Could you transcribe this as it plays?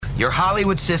Your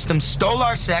Hollywood system stole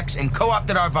our sex and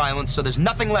co-opted our violence, so there's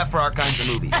nothing left for our kinds of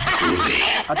movies.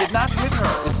 I did not hit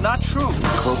her. It's not true.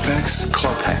 Clopex?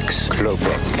 Clopex.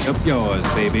 Clopex. Up yours,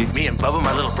 baby. Me and Bubba,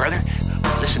 my little brother,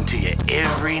 listen to you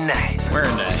every night. Where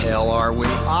in the hell are we?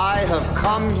 I have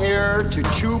come here to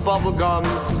chew bubblegum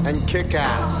and kick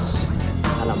ass.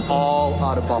 And I'm all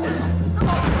out of bubblegum.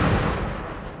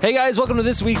 Hey guys, welcome to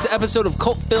this week's episode of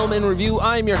Cult Film in Review.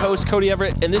 I'm your host, Cody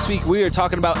Everett, and this week we are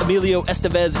talking about Emilio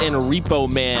Estevez and Repo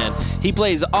Man. He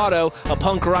plays Otto, a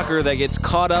punk rocker that gets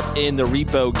caught up in the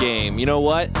repo game. You know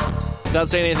what? Without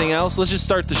saying anything else, let's just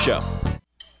start the show.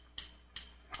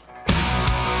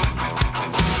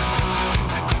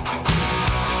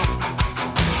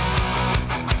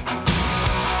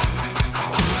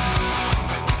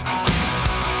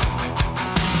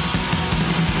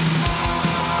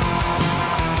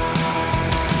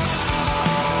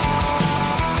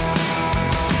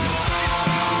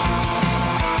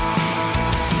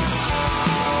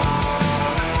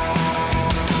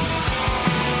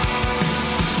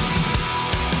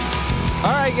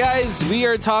 Guys, we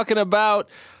are talking about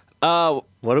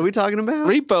what are we talking about?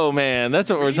 Repo Man.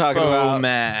 That's what we're talking about. Repo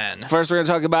Man. First, we're going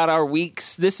to talk about our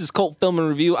weeks. This is Cult Film and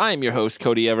Review. I am your host,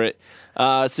 Cody Everett.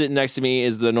 Sitting next to me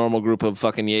is the normal group of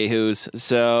fucking yahoos.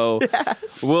 So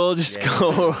we'll just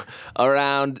go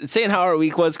around saying how our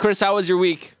week was. Chris, how was your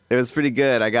week? It was pretty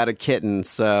good. I got a kitten,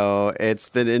 so it's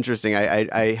been interesting.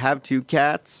 I have two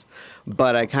cats,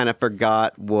 but I kind of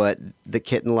forgot what the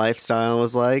kitten lifestyle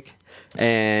was like.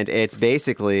 And it's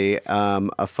basically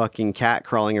a fucking cat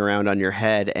crawling around on your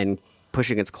head and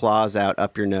pushing its claws out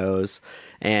up your nose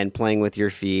and playing with your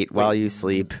feet while you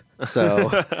sleep.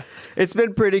 So it's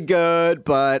been pretty good,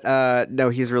 but no,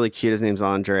 he's really cute. His name's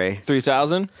Andre.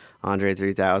 3000? Andre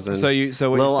 3000. So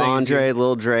what Lil you're saying Andre, is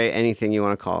Lil Dre, anything you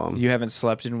want to call him. you haven't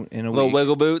slept in a Little week.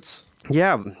 Wiggle Boots?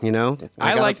 Yeah, you know.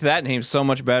 I like that name so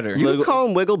much better. You can call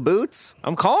him Wiggle Boots.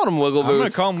 I'm calling him Wiggle Boots. I'm going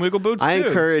to call him Wiggle Boots, I too.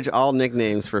 encourage all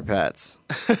nicknames for pets.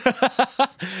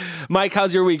 Mike,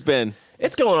 how's your week been?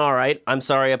 It's going all right. I'm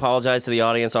sorry. I apologize to the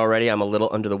audience already. I'm a little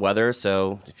under the weather,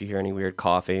 so if you hear any weird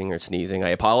coughing or sneezing, I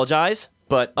apologize.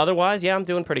 But otherwise, yeah, I'm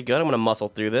doing pretty good. I'm going to muscle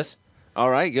through this. All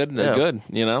right, good. Yeah. Good.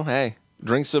 You know, hey,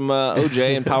 drink some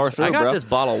OJ and power through, I got bro. this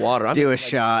bottle of water. Do a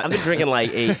shot. I've been drinking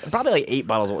probably 8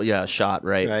 bottles of a shot,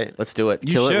 right? Right. Let's do it.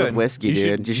 Kill it with whiskey,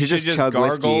 dude. You should just chug gargle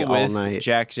whiskey all with night.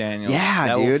 Jack Daniels. Yeah,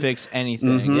 that will dude. fix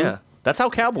anything. Yeah. That's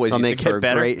how cowboys I'll used make to for get a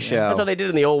better. great show. That's how they did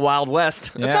in the old Wild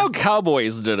West. That's how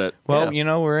cowboys did it. Well, Yeah. you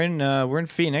know, we're in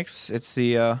Phoenix. It's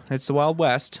the Wild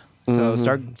West. So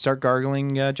start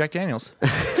gargling Jack Daniels.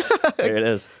 There it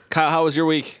is. Kyle, how was your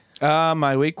week?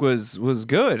 My week was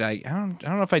good. I don't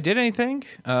know if I did anything.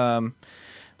 Well,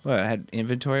 I had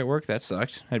inventory at work. That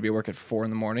sucked. I had to be at work at 4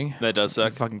 a.m. That does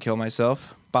suck. Fucking kill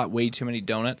myself. Bought way too many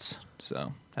donuts,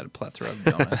 so had a plethora of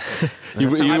donuts.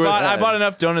 I bought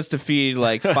enough donuts to feed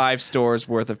like 5 stores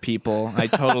worth of people. I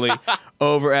totally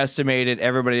overestimated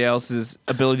everybody else's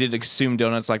ability to consume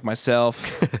donuts like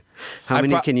myself. How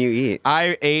many can you eat?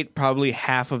 I ate probably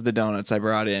half of the donuts I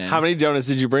brought in. How many donuts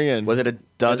did you bring in? Was it a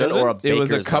dozen or a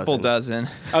baker's It was a couple dozen?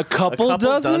 dozen. A couple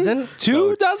dozen?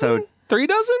 2 dozen? 3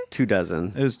 dozen? 2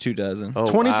 dozen. It was 2 dozen. Oh,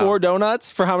 24 wow.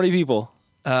 donuts for how many people?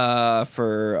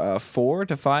 For 4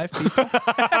 to 5 people.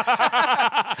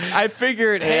 I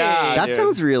figured, hey, Yeah. That dude.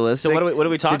 sounds realistic. So what are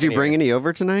we talking Did you bring here? any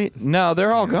over tonight? no,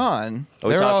 they're all gone. Are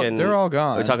we They're all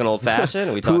gone. Are we talking old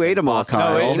fashioned? Are we talking Who ate 'em all, Boston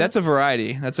Kyle? No, Cold? that's a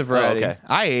variety. okay.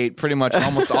 I ate pretty much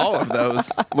almost all of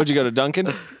those. Would you go to Dunkin'?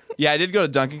 Yeah, I did go to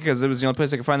Dunkin' because it was the only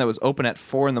place I could find that was open at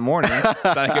 4 a.m.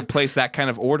 that I could place that kind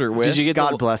of order with. Did you get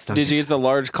God bless Dunkin'. Did you get the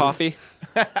large coffee?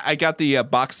 I got the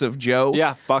box of Joe.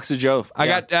 Yeah, box of Joe. I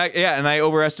got and I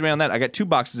overestimated on that. I got 2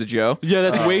 boxes of Joe. Yeah,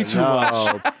 that's way too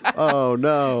much. Oh,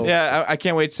 no. Yeah, I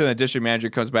can't wait till the district manager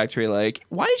comes back to me like,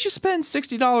 why did you spend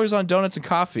 $60 on donuts and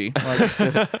coffee?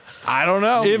 Like, I don't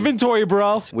know. Inventory,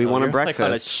 bro. We want a You're like on a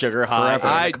breakfast. sugar high. forever.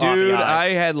 or a coffee high. I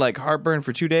had like heartburn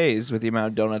for 2 days with the amount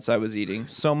of donuts I was eating.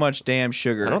 So much damn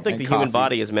sugar. I don't think and the human coffee.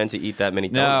 body is meant to eat that many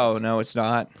No, donuts. no, it's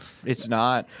not. It's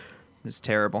not. It's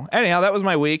terrible. Anyhow, that was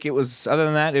my week. It was. Other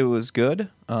than that, it was good.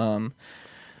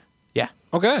 Yeah.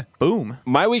 Okay. Boom.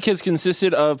 My week has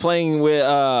consisted of playing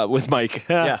with Mike.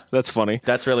 Yeah. That's funny.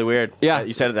 That's really weird. Yeah.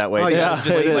 You said it that way. Oh, too. yeah. Just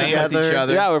playing with each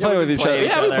other. Yeah, we're playing with each other. play each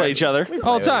Yeah, we other. play each other We all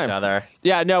play the with each time. other.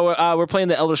 Yeah, no, we're playing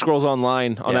the Elder Scrolls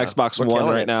Online on Yeah, Xbox we're One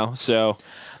killing right it. now. So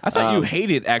I thought you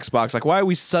hated Xbox. Like, why are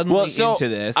we suddenly Well, so into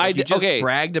this? I Like, you d- just okay.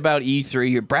 bragged about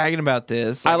E3. You're bragging about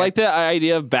this. I like the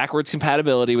idea of backwards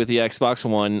compatibility with the Xbox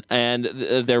One, and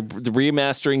they're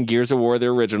remastering Gears of War, the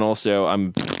original, so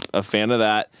I'm a fan of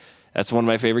that. That's one of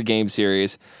my favorite game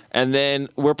series. And then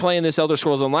we're playing this Elder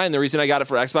Scrolls Online. The reason I got it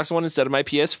for Xbox One instead of my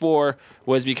PS4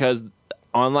 was because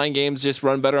online games just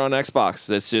run better on Xbox.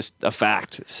 That's just a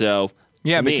fact. So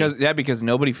Yeah, because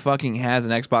nobody fucking has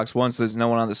an Xbox One, so there's no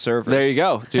one on the server. there you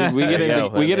go, dude. We get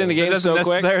into It games doesn't so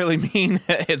quick. necessarily mean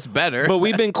it's better. But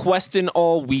we've been questing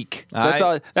all week.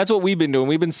 That's what we've been doing.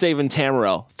 We've been saving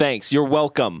Tamriel. Thanks. You're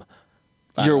welcome.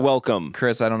 You're welcome.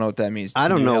 Chris, I don't know what that means. I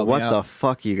don't Can you know help me what out? the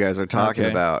fuck you guys are talking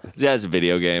Okay. about. That's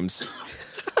video games.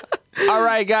 All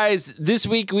right, guys. This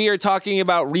week we are talking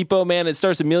about Repo Man. It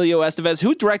stars Emilio Estevez.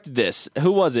 Who directed this?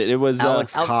 Who was it? It was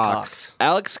Alex Cox.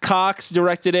 Alex Cox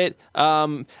directed it.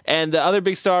 And the other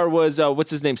big star was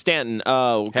what's his name? Stanton.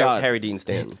 Oh God, Harry Dean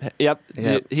Stanton. Yep.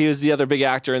 Yep. He was the other big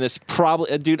actor in this.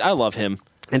 Probably, dude. I love him.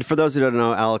 And for those who don't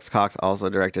know, Alex Cox also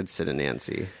directed Sid and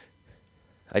Nancy.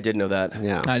 I did know that.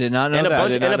 Yeah. I did not know And a that.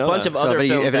 bunch, did not and a know bunch that. of So other if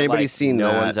films if anybody's that, seen no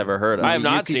that, one's ever heard of. I have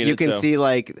not seen you it. can so. see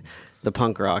like the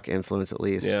punk rock influence at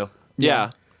least.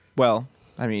 Yeah. Well,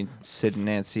 I mean, Sid and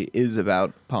Nancy is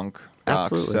about punk rock,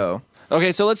 Absolutely. so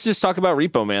Okay, so let's just talk about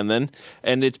Repo Man then,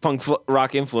 and its punk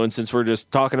rock influence since we're just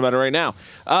talking about it right now.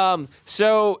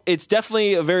 So it's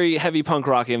definitely a very heavy punk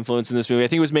rock influence in this movie. I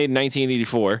think it was made in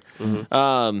 1984.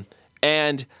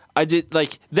 And I did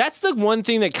that's the one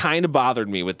thing that kind of bothered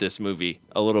me with this movie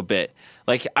a little bit.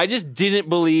 Like I just didn't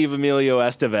believe Emilio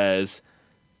Estevez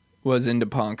was into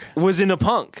punk. was into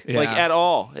punk Yeah. at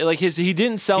all. Like he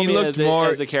didn't sell me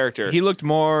as a character. He looked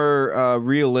more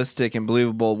realistic and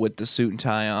believable with the suit and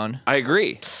tie on. I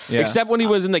agree. Yeah. Except when he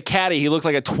was in the caddy, he looked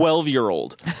like a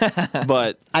 12-year-old.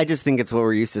 But I just think it's what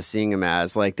we're used to seeing him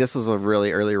as. Like this was a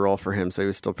really early role for him, so he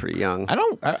was still pretty young. I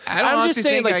don't I'm honestly just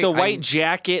saying, think like the white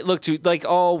jacket looked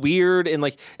all weird, and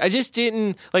like I just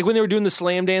didn't like when they were doing the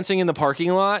slam dancing in the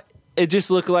parking lot. It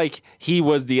just looked like he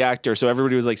was the actor, so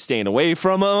everybody was like staying away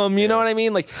from him. You know what I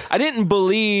mean? Like I didn't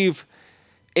believe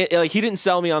it. Like he didn't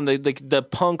sell me on the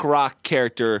punk rock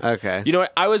character. Okay. You know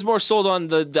what? I was more sold on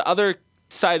the other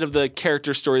side of the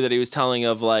character story that he was telling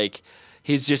of like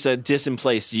he's just a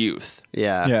displaced youth.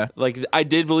 Yeah. Yeah. Like I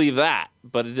did believe that,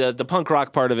 but the punk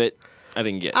rock part of it, I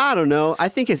didn't get. I don't know. I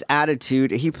think his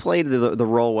attitude, he played the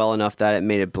role well enough that it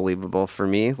made it believable for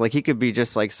me. Like he could be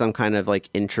just like some kind of like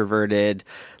introverted,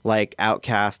 like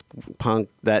outcast punk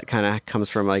that kind of comes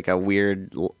from like a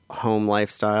weird home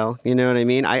lifestyle. You know what I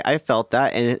mean? I felt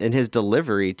that, and in his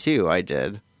delivery too, I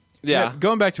did. Yeah.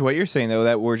 Going back to what you're saying though,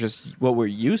 that we're just what we're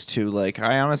used to. Like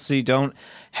I honestly don't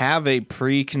have a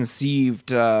preconceived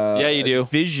you do.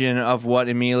 vision of what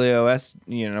Emilio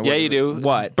Yeah, you do.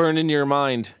 What? Burned into your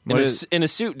mind What is- in a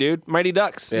suit, dude. Mighty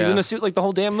Ducks. He's Yeah. in a suit like the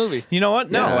whole damn movie. You know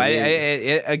what? No,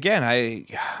 Yeah,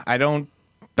 I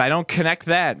don't connect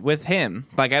that with him.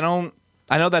 Like I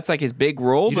know that's like his big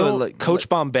role, You but don't like, Coach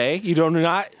Bombay. You don't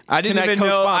not. I didn't connect even Coach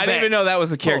know. Bombay. I didn't even know that was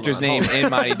the character's name in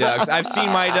Mighty Ducks. I've seen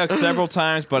Mighty Ducks several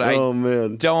times, but Oh, I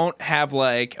man. don't have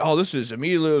like, oh, this is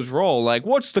Emilio's role. Like,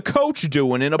 what's the coach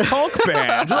doing in a punk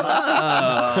band?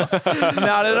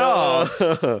 Not at all.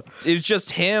 It's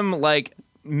just him like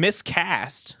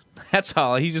miscast. That's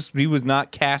all. He was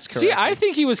not cast correctly. See, I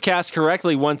think he was cast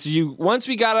correctly once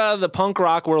we got out of the punk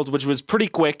rock world, which was pretty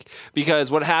quick because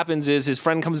what happens is his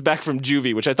friend comes back from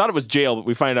juvie, which I thought it was jail, but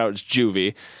we find out it's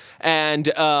juvie.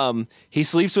 And he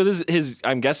sleeps with his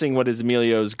I'm guessing what is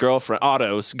Emilio's girlfriend,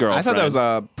 Otto's girlfriend. I thought that was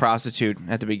a prostitute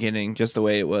at the beginning, just the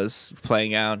way it was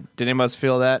playing out. Did anyone else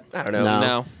feel that? I don't know. No.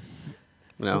 No.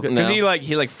 No. Because No.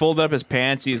 he folded up his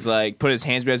pants. He's like put his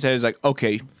hands behind his head. He's like,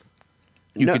 okay,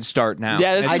 you No. can start now.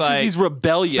 Yeah, that's It's just 'cause like- he's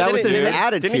rebellious. That was his dude.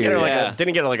 attitude. Didn't he get her like Yeah. didn't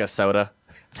he get her like a soda?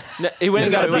 No, he went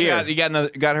and got a beer. He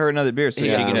got her another beer so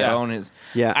Yeah. she can Yeah. bone his.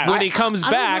 Yeah. When he comes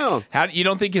I back, don't know. How you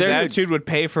don't think his There's a- attitude would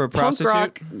pay for a Punk prostitute?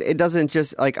 rock, it doesn't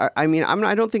just like I mean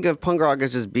I don't think of punk rock as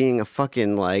just being a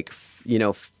fucking like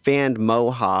fanned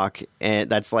mohawk and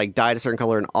that's like dyed a certain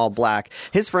color and all black.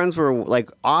 His friends were like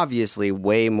obviously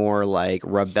way more like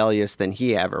rebellious than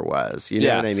he ever was. You know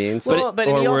Yeah. what I mean? Well, but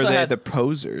or he were also they had the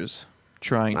posers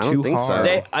trying I don't too think so.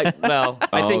 hard? I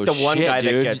think the one shit, guy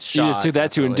dude. that gets shot. You just took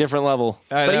that to a definitely. different level.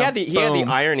 I But he know. had the Boom.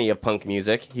 irony of punk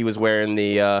music. He was wearing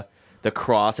the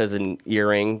cross as an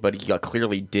earring, but he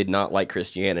clearly did not like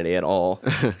Christianity at all.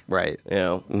 Right. You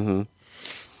know,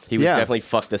 he was Yeah. definitely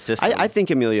fucked the system. I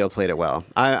think Emilio played it well.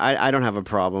 I don't have a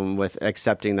problem with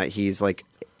accepting that he's like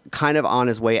kind of on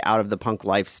his way out of the punk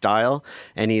lifestyle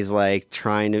and he's like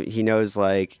he knows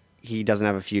like he doesn't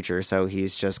have a future, so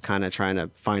he's just kind of trying to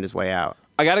find his way out.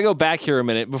 I got to go back here a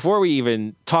minute before we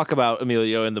even talk about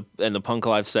Emilio and the punk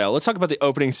lifestyle. Let's talk about the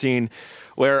opening scene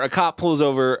where a cop pulls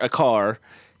over a car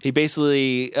He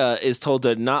basically is told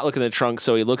to not look in the trunk,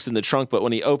 so he looks in the trunk. But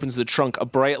when he opens the trunk, a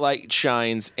bright light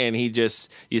shines, and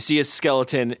you see his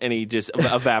skeleton, and he just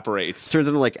evaporates. Turns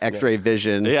into like X-ray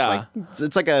vision. Yeah.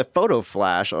 It's like a photo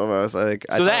flash almost. Like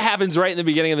that happens right in the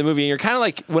beginning of the movie, and you're kind of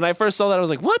like, when I first saw that, I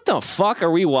was like, "What the fuck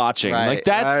are we watching?" Right, like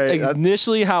that's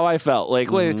initially how I felt.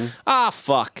 Like, wait,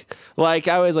 fuck. Like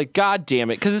I was like, God damn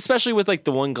it, because especially with like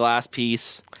the one glass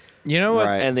piece. You know what?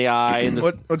 And the eye. And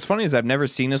what's funny is I've never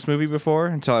seen this movie before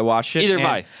until I watched it. Either have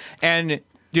I. And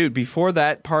dude, before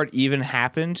that part even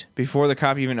happened, before the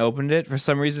cop even opened it, for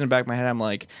some reason in the back of my head, I'm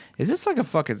like, is this like a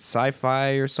fucking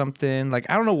sci-fi or something? Like,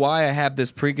 I don't know why I have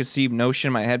this preconceived notion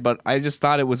in my head, but I just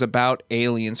thought it was about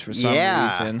aliens for some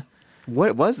reason.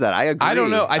 What was that? I agree. I don't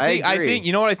know. I think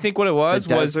you know what I think what it was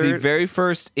was the desert. very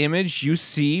first image you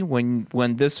see when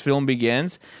this film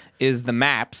begins is the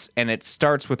maps, and it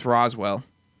starts with Roswell.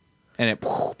 And it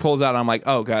pulls out. I'm like,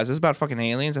 oh, guys, this is about fucking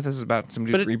aliens. I thought this is about some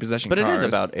dude repossessing cars. But it is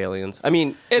about aliens. I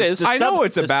mean, it is. I know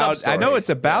it's about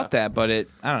that, but I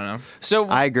don't know. So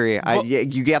I agree.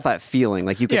 You get that feeling.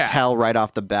 Like you could tell right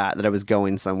off the bat that I was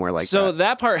going somewhere like that. So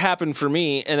that part happened for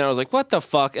me, and I was like, what the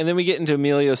fuck? And then we get into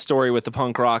Emilio's story with the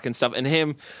punk rock and stuff, and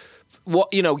him,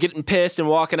 getting pissed and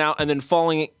walking out, and then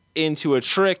falling into a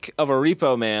trick of a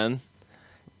repo man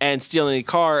and stealing the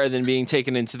car, and then being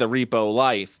taken into the repo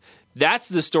life. That's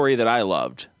the story that I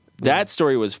loved. That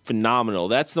story was phenomenal.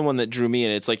 That's the one that drew me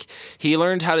in. It's like he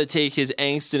learned how to take his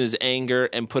angst and his anger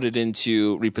and put it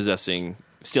into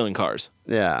stealing cars.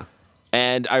 Yeah.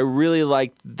 And I really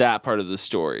liked that part of the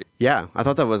story. Yeah, I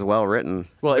thought that was well written.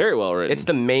 Well, very well written. It's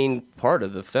the main part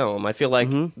of the film. I feel like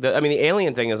the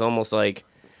alien thing is almost like,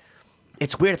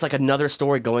 it's weird. It's like another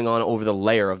story going on over the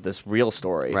layer of this real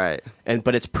story, right?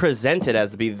 But it's presented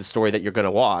as to be the story that you're going to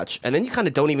watch, and then you kind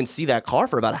of don't even see that car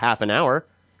for about half an hour.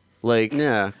 Like,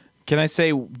 yeah. Can I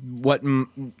say what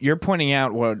you're pointing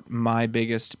out? What my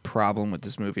biggest problem with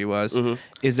this movie was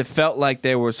is it felt like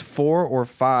there was 4 or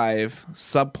 5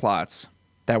 subplots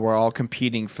that were all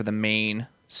competing for the main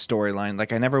storyline.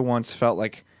 Like I never once felt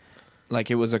like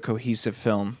it was a cohesive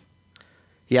film.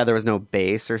 Yeah, there was no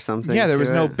base or something. Yeah, there was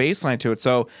no baseline to it.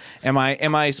 So, am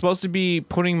I supposed to be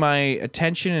putting my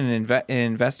attention and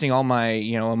investing all my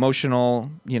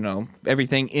emotional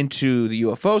everything into the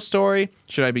UFO story?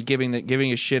 Should I be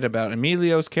giving a shit about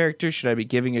Emilio's character? Should I be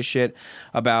giving a shit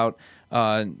about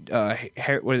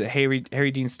Harry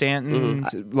Dean Stanton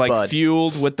Bud.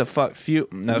 fueled with the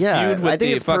feud with I think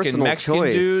the it's fucking personal Mexican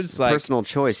choice. dudes? Like, Personal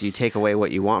choice. You take away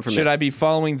what you want from it. should I be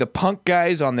following the punk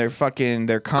guys on their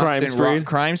constant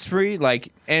crime spree?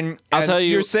 Like, and I'll tell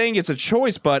you, you're saying it's a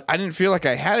choice, but I didn't feel like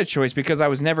I had a choice because I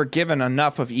was never given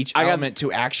enough of each element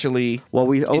to actually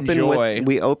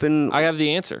open. I have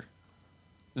the answer.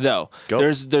 Though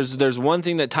there's one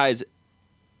thing that ties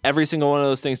every single one of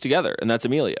those things together, and that's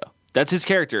Emilio. That's his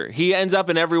character. He ends up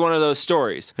in every one of those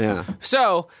stories. Yeah.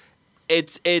 So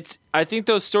it's I think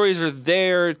those stories are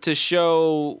there to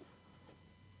show,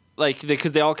 like,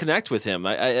 because they all connect with him.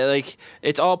 I like,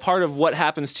 it's all part of what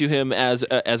happens to him as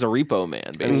a repo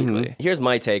man, basically. Here's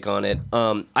my take on it.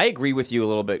 I agree with you a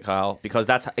little bit, Kyle, because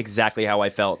that's exactly how I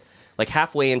felt. Like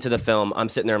halfway into the film, I'm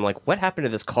sitting there, I'm like, what happened to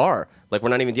this car? Like, we're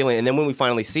not even dealing. And then when we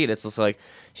finally see it, it's just like,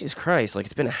 Jesus Christ, like,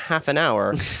 it's been half an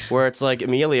hour where it's like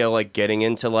Emilio, like, getting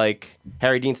into, like,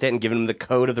 Harry Dean Stanton, giving him the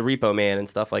code of the repo man and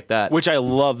stuff like that. Which I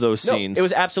love those scenes. It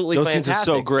was absolutely fantastic. Those scenes are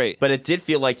so great. But it did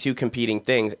feel like two competing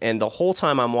things. And the whole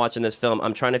time I'm watching this film,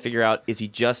 I'm trying to figure out, is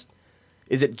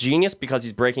it genius because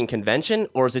he's breaking convention,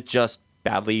 or is it just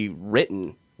badly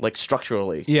written? Like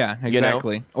structurally, yeah,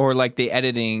 exactly. Or like the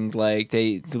editing, like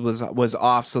was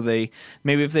off. So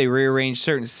maybe if they rearranged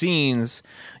certain scenes,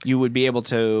 you would be able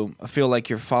to feel like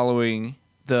you're following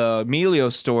the Emilio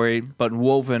story, but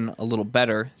woven a little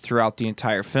better throughout the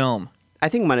entire film. I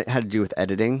think it had to do with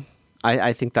editing.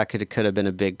 I think that could have been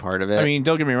a big part of it. I mean,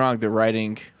 don't get me wrong, the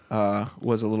writing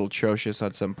was a little atrocious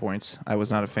at some points. I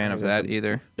was not a fan of that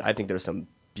either. I think there's some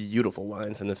beautiful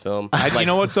lines in this film. You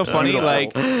know what's so funny?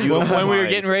 Like when we were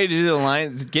getting ready to do the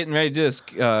lines,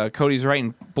 Cody's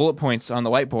writing bullet points on the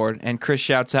whiteboard, and Chris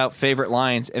shouts out favorite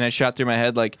lines, and it shot through my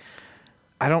head like,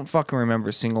 I don't fucking remember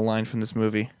a single line from this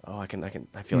movie. Oh, I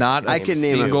feel not like I can a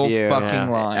name single a few.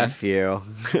 fucking line. F you.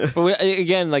 But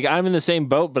again, like, I'm in the same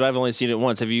boat, but I've only seen it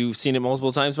once. Have you seen it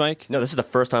multiple times, Mike? No, this is the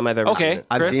first time I've ever seen it.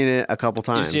 I've seen it a couple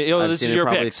times. This is your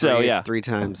pick, so yeah. 3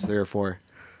 times, 3 or 4.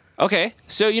 Okay,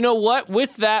 so you know what?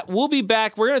 With that, we'll be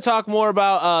back. We're going to talk more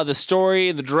about the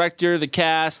story, the director, the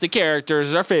cast, the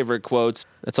characters, our favorite quotes.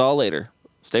 That's all later.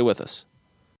 Stay with us.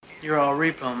 You're all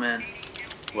repo men.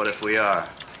 What if we are?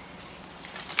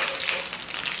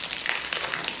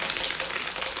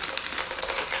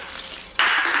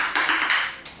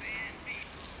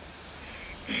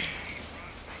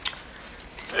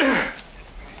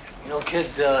 Kid,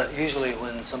 usually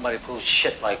when somebody pulls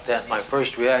shit like that, my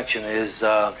first reaction is,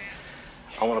 I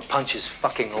want to punch his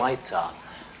fucking lights out.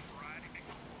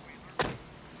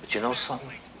 But you know something?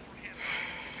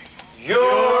 You're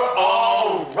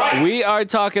all right. We are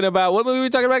talking about, what movie are we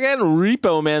talking about again?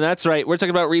 Repo Man. That's right. We're talking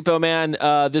about Repo Man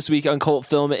this week on Cult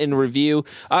Film in Review.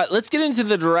 Let's get into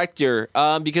the director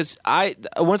because I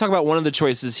want to talk about one of the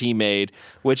choices he made,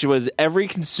 which was every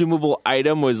consumable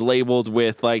item was labeled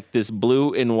with like this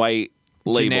blue and white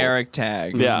label. Generic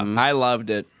tag. Yeah. I loved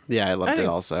it. Yeah, I loved it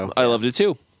also. I loved it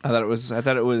too. I thought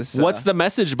it was. What's the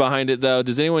message behind it, though?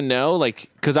 Does anyone know? Like,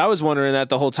 because I was wondering that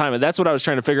the whole time, and that's what I was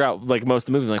trying to figure out. Like most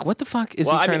of the movie, like, what the fuck is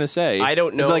he trying to say? I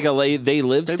don't know. Is it like a they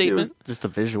live Maybe statement? it was just a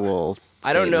visual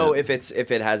I don't know if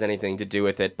it has anything to do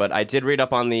with it, but I did read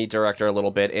up on the director a little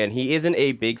bit, and he isn't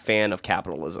a big fan of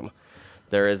capitalism.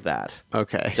 There is that.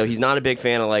 Okay. So he's not a big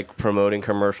fan of like promoting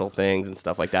commercial things and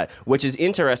stuff like that, which is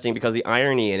interesting because the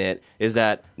irony in it is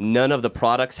that none of the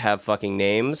products have fucking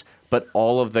names, but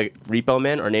all of the Repo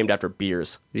Men are named after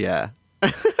beers. Yeah.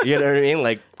 You know what I mean?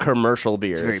 Like commercial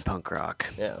beers. It's very punk rock.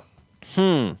 Yeah.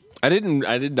 I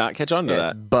did not catch on to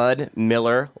It's that. Bud,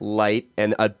 Miller, Light,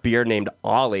 and a beer named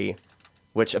Ollie,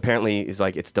 which apparently is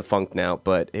like it's defunct now,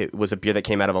 but it was a beer that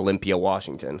came out of Olympia,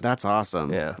 Washington. That's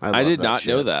awesome. Yeah. I did not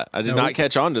know that. I did not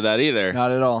catch on to that either.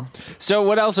 Not at all. So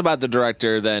what else about the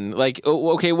director then? Like,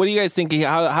 okay, what do you guys think?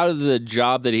 How did the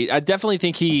job that I definitely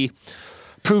think he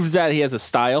proves that he has a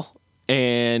style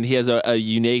and he has a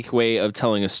unique way of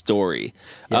telling a story.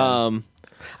 Yeah.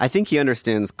 I think he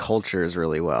understands cultures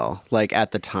really well, like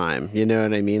at the time, you know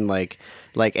what I mean? Like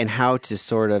and how to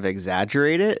sort of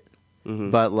exaggerate it,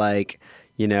 but like,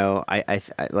 you know, I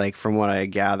like from what I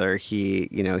gather, he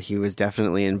was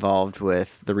definitely involved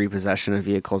with the repossession of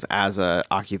vehicles as a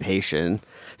occupation.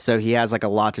 So he has like a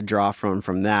lot to draw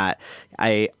from that.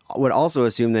 I would also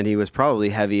assume that he was probably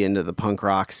heavy into the punk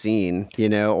rock scene, you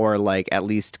know, or like at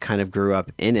least kind of grew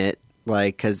up in it,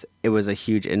 like, because it was a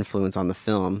huge influence on the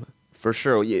film. For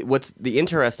sure. What's the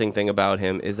interesting thing about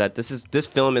him is that this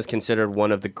film is considered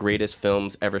one of the greatest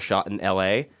films ever shot in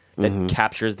L.A. that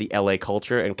captures the L.A.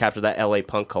 culture and captures that L.A.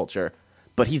 punk culture.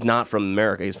 But he's not from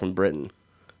America. He's from Britain.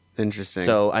 Interesting.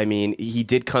 So, I mean, he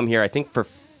did come here, I think, for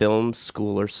film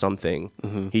school or something.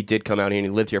 He did come out here and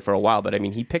he lived here for a while. But, I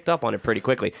mean, he picked up on it pretty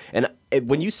quickly. And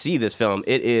when you see this film,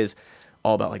 it is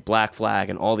all about like Black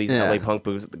Flag and all these LA punk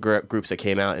groups that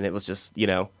came out, and it was just, you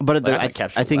know. But like,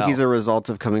 I think he's a result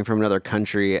of coming from another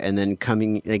country and then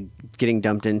getting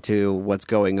dumped into what's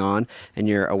going on, and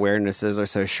your awarenesses are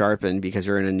so sharpened because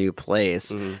you're in a new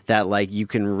place that like you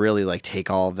can really like take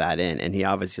all of that in, and he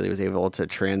obviously was able to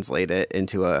translate it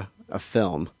into a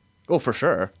film. Oh, for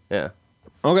sure. Yeah.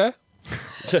 Okay.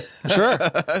 Sure.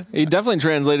 He definitely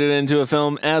translated it into a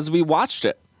film as we watched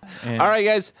it. All right,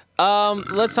 guys.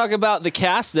 Let's talk about the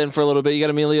cast then for a little bit. You got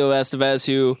Emilio Estevez,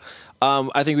 who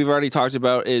I think we've already talked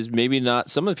about is maybe not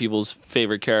some of people's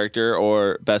favorite character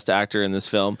or best actor in this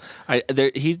film.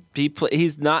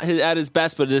 He's not at his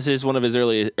best, but this is one of his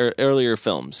earlier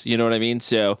films. You know what I mean?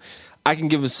 So I can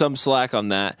give him some slack on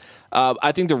that.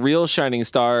 I think the real shining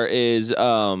star is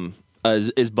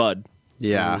Bud.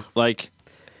 Yeah, like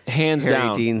hands Harry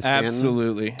down, Dean Stanton.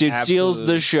 Absolutely, dude, steals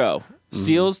the show.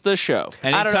 Steals the show.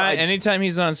 Anytime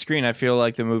he's on screen, I feel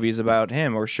like the movie's about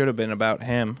him or should have been about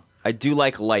him. I do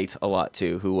like Light a lot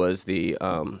too, who was the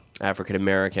African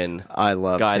American guy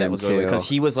that was going because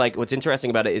he was like. What's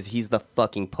interesting about it is he's the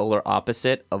fucking polar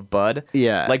opposite of Bud.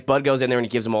 Yeah, like Bud goes in there and he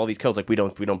gives him all these codes. Like we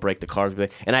don't break the cars.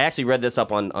 And I actually read this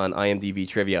up on IMDb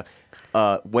trivia.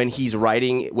 When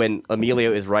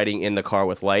Emilio is riding in the car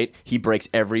with Light, he breaks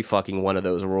every fucking one of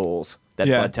those rules that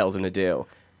Bud tells him to do.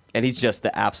 And he's just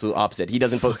the absolute opposite. He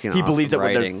doesn't. He believes that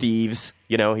they're thieves.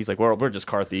 You know, he's like, we're just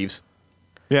car thieves.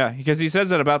 Yeah, because he says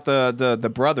that about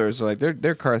the brothers. Like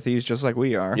they're car thieves just like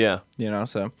we are. Yeah, you know.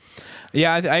 So,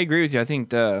 yeah, I agree with you. I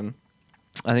think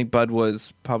Bud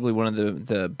was probably one of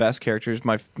the best characters.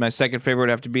 My second favorite would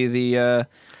have to be the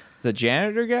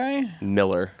janitor guy,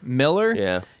 Miller.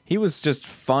 Yeah. He was just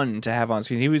fun to have on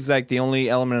screen. He was like the only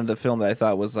element of the film that I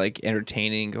thought was like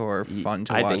entertaining or fun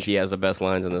to watch. I think he has the best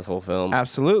lines in this whole film.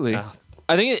 Absolutely.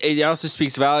 I think it also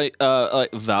speaks values.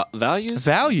 Values.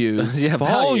 Yeah,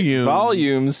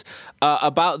 volumes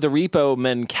about the Repo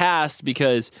Men cast,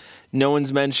 because no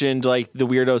one's mentioned like the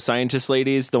weirdo scientist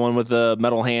ladies, the one with the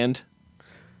metal hand.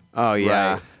 Oh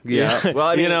yeah. Right. Yeah. Well,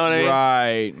 I mean, you know what I mean?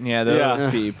 Right. Yeah,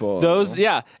 those people.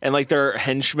 And like their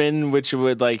henchmen, which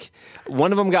would like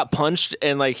one of them got punched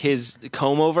and like his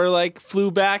comb over like flew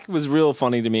back, was real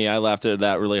funny to me. I laughed at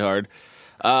that really hard.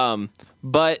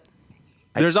 But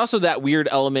there's also that weird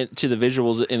element to the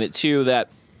visuals in it too that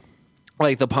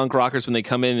like the punk rockers when they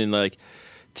come in and like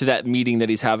to that meeting that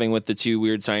he's having with the two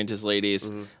weird scientist ladies,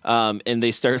 and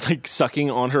they start like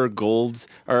sucking on her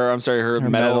her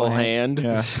metal hand,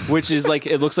 which is like,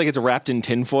 it looks like it's wrapped in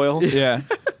tinfoil. Yeah.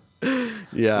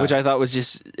 Yeah. Which I thought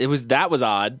was that was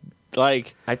odd.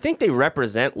 Like, I think they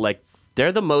represent, like,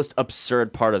 they're the most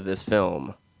absurd part of this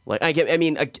film. Like,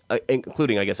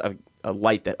 including, I guess, a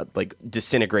light that like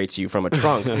disintegrates you from a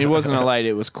trunk. It wasn't a light;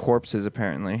 it was corpses,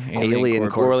 apparently. Alien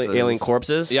corpses. Alien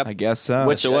corpses. Yep, I guess so.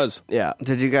 Which it was. Yeah.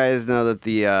 Did you guys know that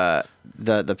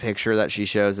the picture that she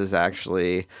shows is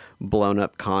actually blown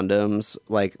up condoms,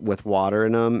 like with water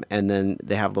in them, and then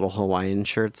they have little Hawaiian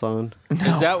shirts on?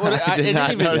 Is that what I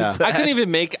couldn't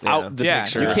even make out the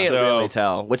picture. You can't really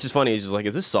tell. Which is funny. He's just like,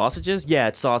 is this sausages? Yeah,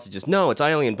 it's sausages. No, it's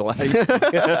alien blood.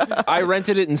 I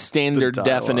rented it in standard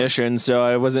definition,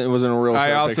 so it wasn't a real.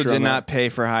 I also did not pay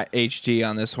for high HD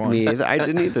on this one. Me either. I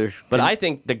didn't either. But I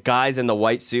think the guys in the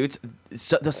white suits,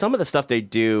 some of the stuff they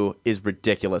do is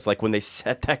ridiculous. Like when they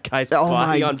set that guy's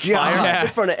body on fire in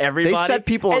front of everybody. They set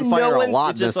people on fire a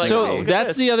lot this like, So oh,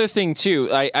 that's the other thing too.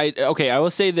 I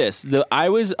will say this. I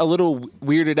was a little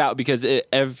weirded out because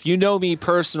if you know me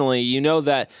personally, you know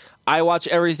that I watch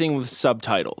everything with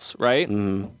subtitles, right?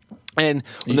 Mm-hmm. And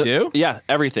you do? Yeah,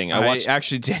 everything. I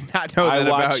actually did not know that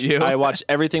about you. I watch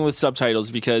everything with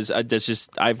subtitles because that's just,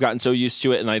 I've gotten so used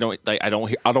to it, and I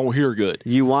don't hear good.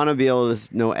 You want to be able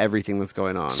to know everything that's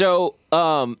going on. So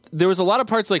there was a lot of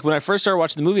parts, like when I first started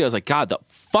watching the movie, I was like, God, the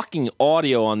fucking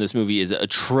audio on this movie is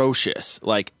atrocious.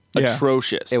 Like,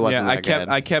 atrocious. It wasn't that good.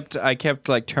 I kept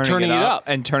like turning it up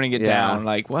and turning it down.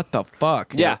 Like, what the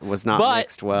fuck? Yeah, it was not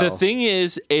mixed well. The thing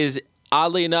is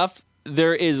oddly enough,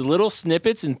 there is little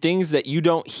snippets and things that you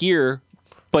don't hear,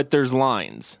 but there's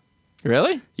lines.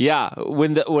 Really? Yeah.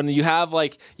 When you have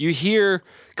like, you hear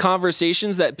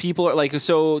conversations that people are like,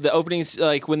 so the openings,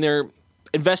 like when they're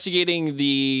investigating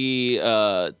the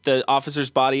officer's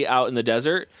body out in the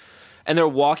desert, and they're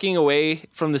walking away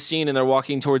from the scene and they're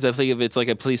walking towards, I think if it's like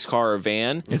a police car or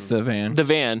van. It's the van. The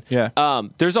van. Yeah.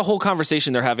 There's a whole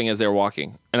conversation they're having as they're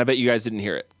walking, and I bet you guys didn't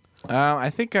hear it. I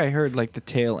think I heard like the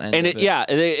tail end. And of it. Yeah,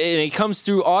 and it comes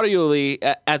through audioly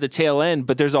at the tail end,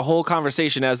 but there's a whole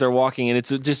conversation as they're walking, and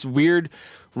it's just weird,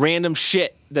 random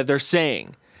shit that they're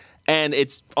saying, and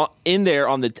it's in there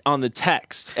on the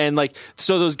text, and like,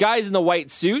 so those guys in the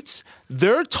white suits,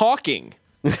 they're talking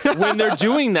when they're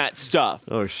doing that stuff.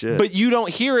 Oh shit! But you don't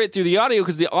hear it through the audio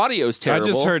because the audio is terrible.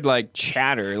 I just heard like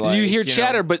chatter. Like, you hear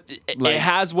chatter, but it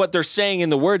has what they're saying in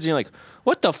the words, and you're like,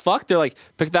 what the fuck? They're like,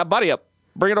 pick that body up.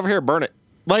 Bring it over here, burn it.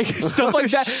 Like stuff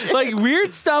like that. Shit. Like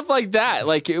weird stuff like that.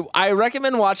 Like I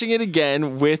recommend watching it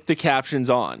again with the captions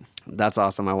on. That's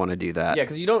awesome. I want to do that. Yeah,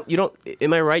 because you don't.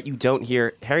 Am I right? You don't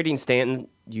hear Harry Dean Stanton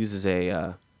uses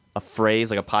a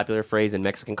phrase, like a popular phrase in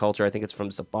Mexican culture. I think it's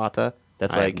from Zapata.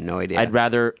 That's I have no idea.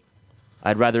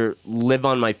 I'd rather live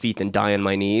on my feet than die on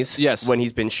my knees. Yes. When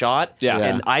he's been shot. Yeah.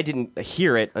 And I didn't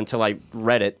hear it until I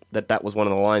read it, that was one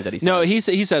of the lines that he said. No, he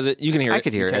says it. You can hear it. I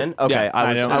could hear it. Okay. Yeah.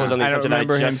 I was on the assumption that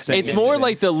I just saying it's more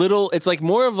like it's like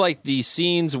more of like the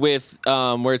scenes with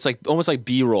where it's like almost like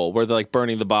B-roll where they're like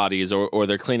burning the bodies or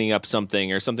they're cleaning up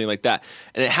something or something like that.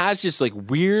 And it has just like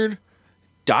weird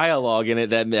dialogue in it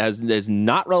that is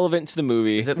not relevant to the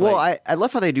movie. Well, I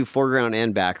love how they do foreground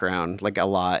and background like a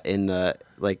lot in the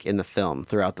film,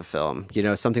 throughout the film. You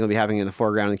know, something will be happening in the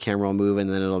foreground and the camera will move, and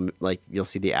then it'll like you'll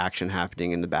see the action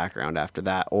happening in the background after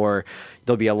that, or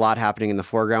there'll be a lot happening in the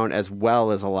foreground as well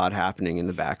as a lot happening in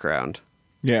the background.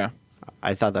 Yeah.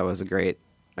 I thought that was a great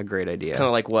idea. kind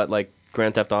of like what, like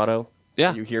Grand Theft Auto.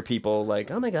 Yeah. You hear people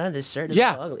like, oh my God, this shirt is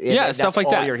Yeah. so ugly. Yeah, That's stuff like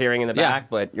all that. you're hearing in the Yeah. back,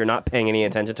 but you're not paying any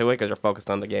attention to it because you're focused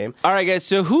on the game. All right, guys.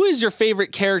 So who is your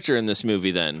favorite character in this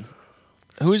movie then?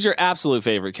 Who's your absolute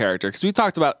favorite character? Because we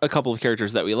talked about a couple of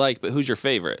characters that we like, but who's your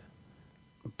favorite?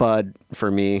 Bud for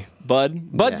me.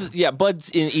 Bud's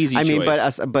in easy choice.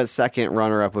 I mean, but second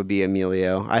runner up would be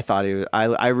Emilio. I thought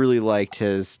I really liked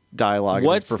his dialogue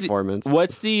and his performance.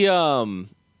 What's the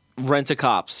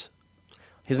Rent-A-Cops?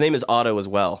 His name is Otto as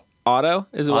well. Otto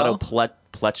as well? Otto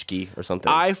Plechky or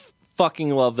something. I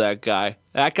fucking love that guy.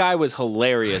 That guy was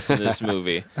hilarious in this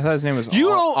movie. I thought his name was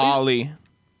Ollie.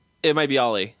 It might be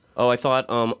Ollie. Oh, I thought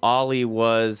Ollie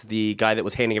was the guy that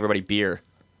was handing everybody beer.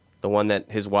 The one that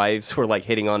his wives were like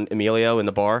hitting on Emilio in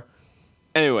the bar.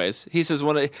 Anyways, he says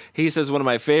one of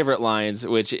my favorite lines,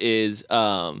 which is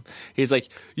he's like,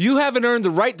 "You haven't earned the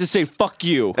right to say fuck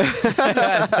you."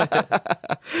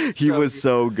 He was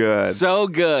so good. So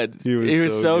good. He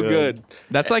was so good.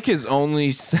 That's like his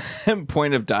only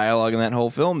point of dialogue in that whole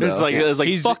film. Though. It's like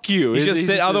fuck you.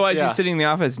 Otherwise, he's sitting in the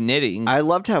office knitting. I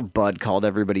loved how Bud called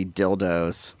everybody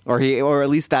dildos, or at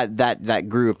least that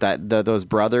group, those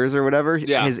brothers or whatever.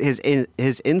 Yeah.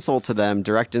 His insult to them,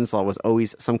 direct insult, was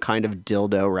always some kind of dildo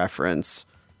reference.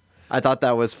 I thought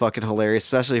that was fucking hilarious,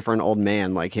 especially for an old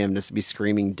man like him to be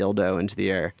screaming dildo into the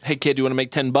air. Hey kid, you want to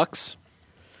make $10?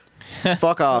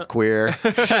 Fuck off, queer.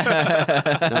 No, it's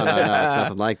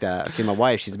nothing like that. I see my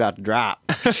wife, she's about to drop.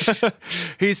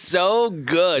 He's so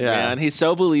good, man. He's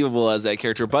so believable as that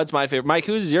character. Bud's my favorite. Mike,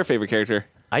 who's your favorite character?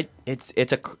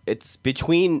 It's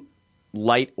between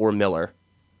Light or Miller.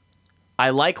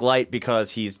 I like Light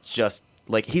because he's just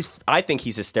like I think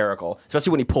he's hysterical,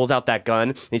 especially when he pulls out that gun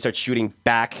and he starts shooting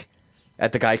back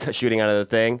at the guy shooting out of the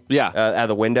thing, out of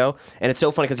the window. And it's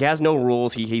so funny because he has no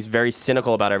rules. He's very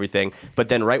cynical about everything. But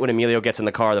then right when Emilio gets in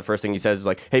the car, the first thing he says is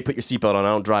like, "Hey, put your seatbelt on. I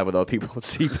don't drive without people with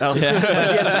seatbelts." Yeah.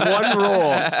 He has one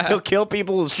rule: he'll kill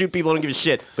people, he'll shoot people, don't give a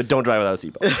shit, but don't drive without a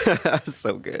seatbelt.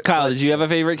 So good. Kyle, did you have a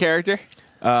favorite character?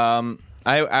 I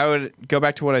would go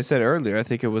back to what I said earlier. I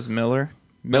think it was Miller.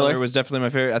 Miller was definitely my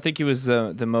favorite. I think he was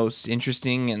the most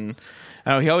interesting, and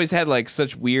I don't know, he always had like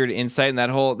such weird insight in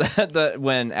that whole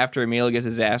when after Emilio gets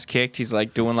his ass kicked, he's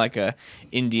like doing like a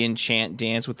Indian chant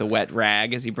dance with the wet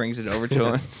rag as he brings it over to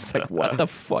him. It's like, what the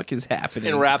fuck is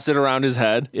happening? And wraps it around his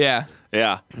head. Yeah.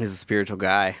 He's a spiritual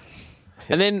guy.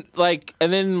 And then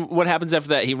what happens after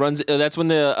that? He runs. That's when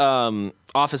the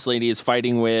office lady is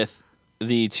fighting with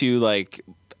the two like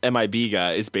MIB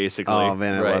guys, basically. Oh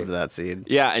man, I loved that scene.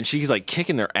 Yeah, and she's like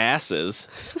kicking their asses,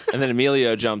 and then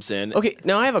Emilio jumps in. Okay,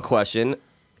 now I have a question: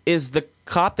 is the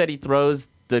cop that he throws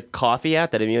the coffee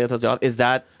at, that Emilio throws off,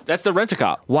 that's the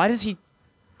rent-a-cop? Why does he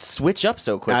switch up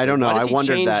so quickly? I don't know. I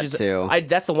wondered that too.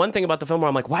 That's the one thing about the film where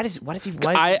I'm like, why is he?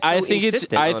 I think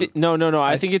it's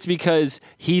I think it's because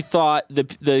he thought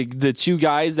the two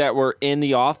guys that were in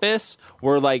the office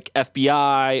were like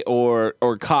FBI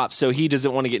or cops, so he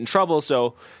doesn't want to get in trouble.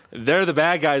 So they're the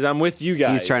bad guys. I'm with you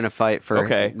guys. He's trying to fight for.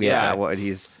 Okay. Yeah. What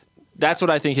he's. That's what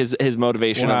I think his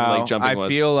motivation of like jumping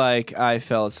was. I feel like I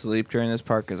fell asleep during this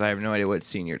part because I have no idea what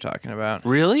scene you're talking about.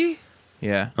 Really?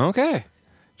 Yeah. Okay.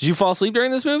 Did you fall asleep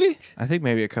during this movie? I think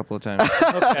maybe a couple of times.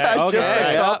 Okay. Just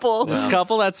a couple. Just a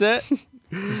couple. That's it.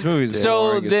 This movie's so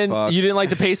boring as then fuck. you didn't like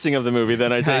the pacing of the movie.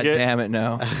 Then I take God it. Damn it,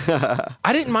 no.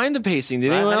 I didn't mind the pacing.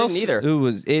 Did anyone else? I didn't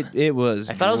either. It was.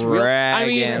 I thought it was real. I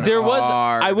mean, there was.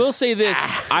 hard. I will say this.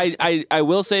 I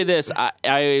will say this.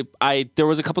 I there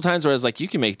was a couple times where I was like, you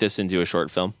can make this into a short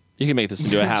film. You can make this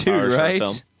into a half-hour right? short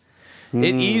film.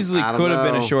 It easily I don't could have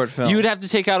been a know. short film. You would have to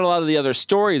take out a lot of the other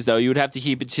stories, though. You would have to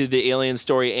keep it to the alien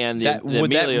story and the would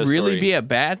that Emilio really story. be a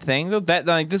bad thing though? That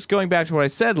like this going back to what I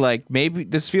said, like maybe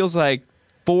this feels like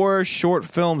 4 short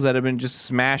films that have been just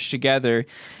smashed together,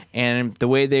 and the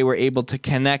way they were able to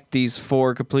connect these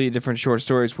 4 completely different short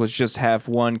stories was just have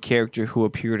one character who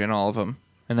appeared in all of them,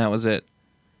 and that was it.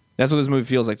 That's what this movie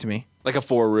feels like to me. like a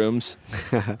 4 rooms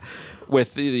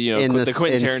with the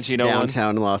Quentin Tarantino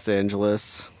downtown Los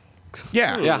Angeles.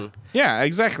 Yeah,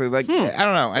 exactly. Like I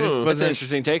don't know. I just That's wasn't an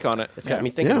interesting take on it. It's got me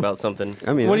thinking about something.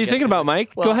 I mean, What are you thinking about,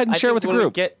 Mike? Go ahead and share with the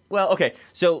group. Okay.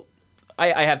 So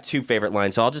I have 2 favorite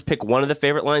lines, so I'll just pick one of the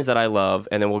favorite lines that I love,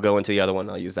 and then we'll go into the other one.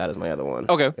 I'll use that as my other one.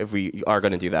 Okay. If we are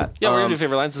going to do that. Yeah, we're gonna do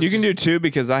favorite lines. You can do 2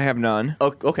 because I have none.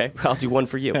 Oh, okay, I'll do one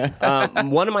for you.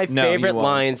 One of my No, favorite you won't.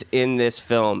 lines in this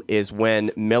film is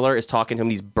when Miller is talking to him.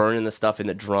 He's burning the stuff in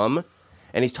the drum,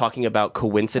 and he's talking about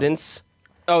coincidence.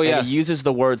 Oh, And yes. he uses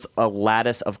the words "a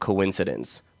lattice of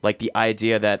coincidence," like the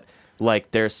idea that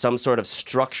like there's some sort of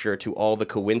structure to all the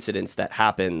coincidence that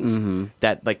happens,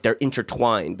 that like they're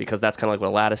intertwined, because that's kind of like what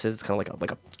a lattice is. It's kind of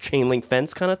like a chain link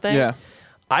fence kind of thing. Yeah.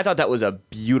 I thought that was a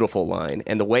beautiful line,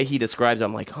 and the way he describes it,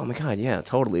 I'm like, oh my god, yeah,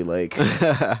 totally. Like,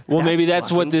 Well, maybe that's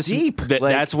what fucking this deep. Like-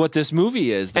 that's what this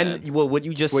movie is. Then. and well, what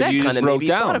you just What said you kind just of broke made me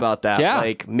down. thought about that. Yeah.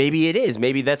 Like maybe it is.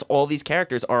 Maybe that's all these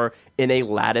characters are in a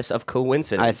lattice of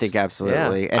coincidence. I think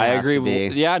absolutely. Yeah. It I has agree. to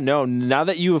be. Yeah, no. Now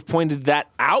that you have pointed that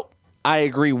out, I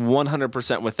agree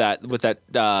 100% with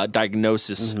that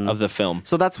diagnosis of the film.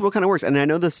 So that's what kind of works. And I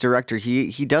know this director,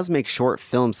 he does make short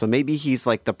films. So maybe he's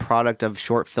like the product of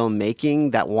short film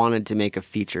making that wanted to make a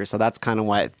feature. So that's kind of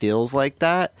why it feels like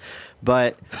that.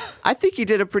 But I think he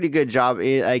did a pretty good job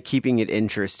at keeping it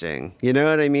interesting. You know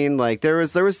what I mean? Like there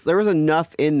was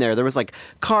enough in there. There was like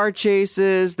car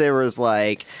chases. There was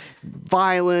like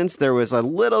violence. There was a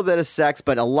little bit of sex,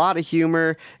 but a lot of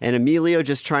humor. And Emilio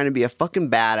just trying to be a fucking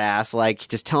badass, like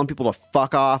just telling people to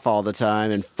fuck off all the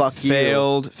time and fuck you.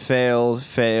 Failed.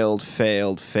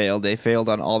 They failed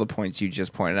on all the points you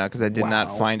just pointed out because I did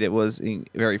not find it was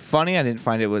very funny. I didn't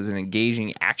find it was an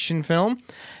engaging action film.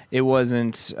 It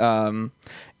wasn't Emilio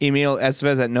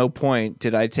Estevez. At no point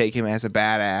did I take him as a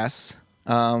badass.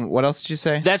 What else did you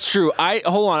say? That's true.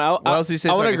 Hold on. What else did you say?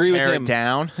 I want to agree with tear him. It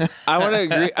down. I want to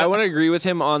agree. I want to agree with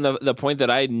him on the point that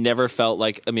I never felt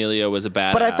like Emilio was a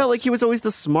badass. But I felt like he was always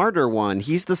the smarter one.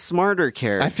 He's the smarter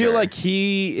character. I feel like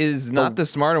he is not the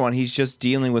smarter one. He's just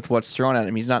dealing with what's thrown at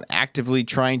him. He's not actively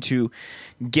trying to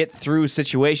get through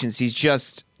situations. He's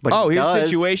just. Here's a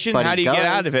situation. How do you get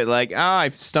out of it? Like,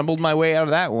 I've stumbled my way out of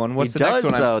that one. What's the next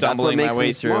one I'm stumbling my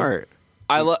way through? Smart.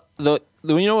 I love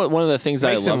you know what? One of the things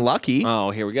makes him lucky. Oh,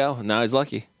 here we go. Now he's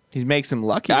lucky. He makes him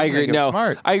lucky. I agree. No,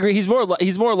 smart. I agree. He's more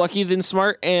lucky than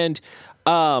smart, and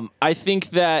I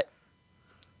think that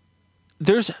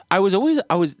I was always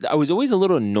a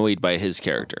little annoyed by his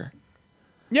character.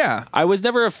 Yeah, I was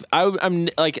never.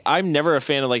 I'm never a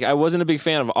fan of I wasn't a big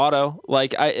fan of Otto.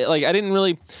 I didn't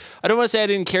really. I don't want to say I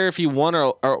didn't care if he won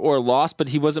or lost, but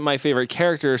he wasn't my favorite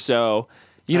character. So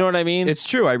you know what I mean? It's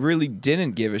true. I really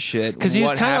didn't give a shit because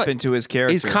what happened to his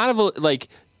character. He's kind of a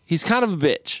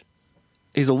bitch.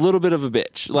 He's a little bit of a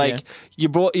bitch.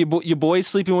 Your boy's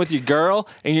sleeping with your girl,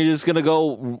 and you're just gonna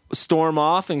go storm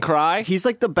off and cry. He's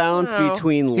like the balance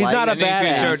between. He's not a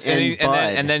badass.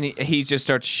 And then he just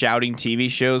starts shouting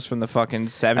TV shows from the fucking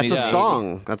 70s. That's a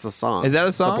song. That's a song. Is that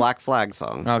a song? It's a Black Flag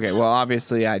song. Okay, well,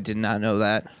 obviously I did not know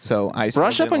that, so I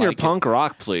brush up on your punk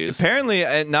rock, please. Apparently,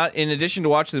 not in addition to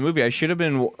watching the movie, I should have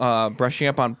been brushing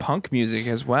up on punk music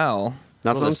as well.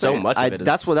 That's what I'm saying. So much of it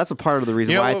that's a part of the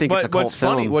reason why I think it's a cult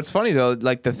film. What's funny though,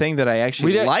 like the thing that I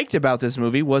actually liked about this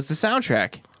movie was the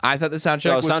soundtrack. I thought the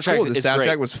soundtrack was cool. The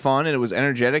soundtrack was fun and it was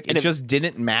energetic. It just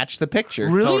didn't match the picture.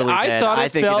 Really? Totally I thought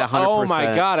it felt. 100%. Oh my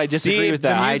god! I disagree with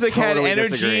that. The music totally had energy.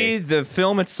 disagree. The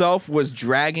film itself was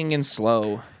dragging and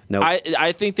slow. Nope.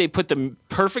 I think they put the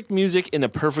perfect music in the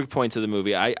perfect points of the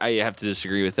movie. I have to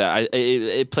disagree with that.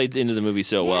 It played into the movie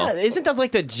so well. Isn't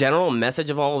that the general message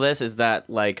of all of this? Is that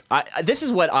this is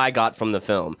what I got from the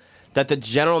film. That the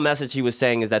general message he was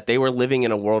saying is that they were living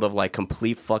in a world of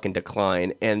complete fucking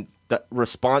decline, and the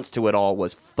response to it all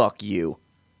was "fuck you."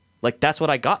 That's what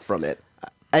I got from it.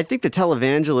 I think the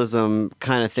televangelism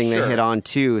kind of thing they hit on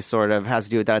too sort of has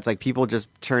to do with that. It's like people just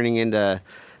turning into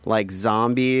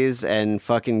zombies and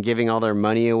fucking giving all their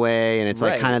money away, and it's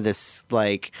kind of this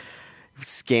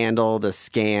scandal, the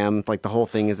scam, the whole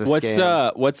thing is a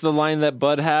scam. What's the line that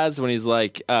Bud has when he's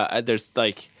what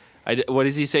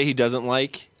does he say he doesn't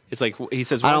like? It's he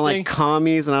says, I don't like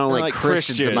commies and I don't like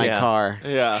Christians in my car.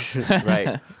 Yeah.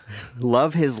 Right.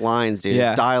 Love his lines, dude. Yeah.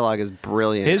 His dialogue is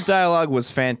brilliant. His dialogue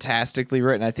was fantastically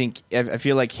written. I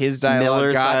feel like his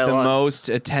dialogue got the most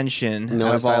attention.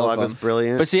 Miller's dialogue was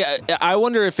brilliant. But see, I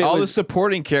wonder if all the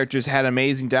supporting characters had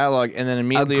amazing dialogue, and then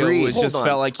Emilio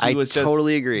felt like he was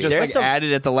totally agree. Just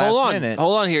added at the last minute.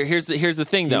 Hold on here. Here's the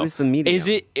thing, though. He was the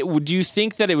medium. Do you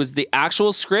think that it was the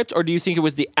actual script, or do you think it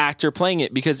was the actor playing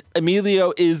it? Because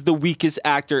Emilio is the weakest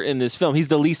actor in this film. He's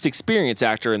the least experienced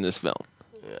actor in this film.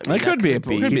 It could be.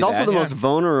 He's also the most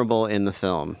vulnerable in the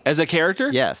film. As a character?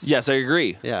 Yes. Yes, I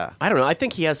agree. Yeah. I don't know. I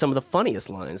think he has some of the funniest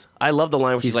lines. I love the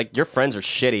line where she's like, "Your friends are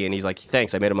shitty," and he's like,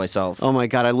 "Thanks, I made it myself." Oh my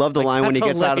god, I love the line when he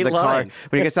that's gets a out of the late car. line.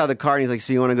 When he gets out of the car and he's like,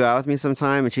 "So you want to go out with me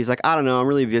sometime?" And she's like, "I don't know, I'm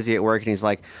really busy at work." And he's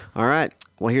like, "All right,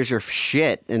 well, here's your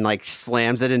shit," and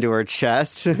slams it into her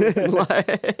chest.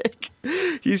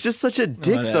 He's just such a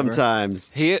dick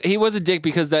sometimes. He was a dick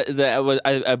because that was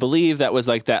I believe that was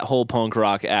that whole punk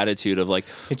rock attitude of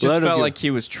it just felt like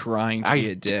he was trying to be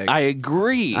a dick. I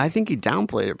agree. I think he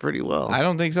downplayed it pretty well. I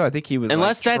don't think so. I think he was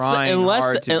trying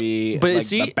hard to be the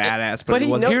badass, but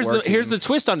here's the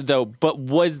twist on it though. But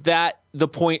was that the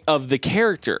point of the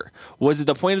character? Was it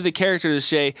the point of the character to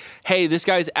say, "Hey, this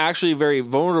guy's actually very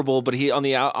vulnerable, but he on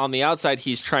the outside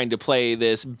he's trying to play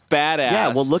this badass"? Yeah,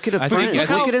 well, look at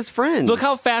look at his friends. Look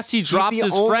how fast he drops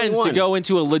his friends to go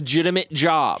into a legitimate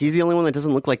job. He's the only one that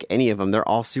doesn't look like any of them. They're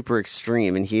all super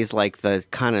extreme, and he's the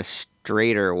kind of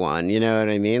straighter one. You know what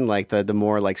I mean? The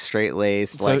more straight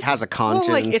laced, has a conscience.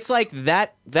 Well, it's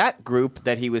that group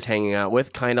that he was hanging out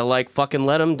with, kind of fucking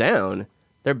let him down.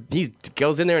 He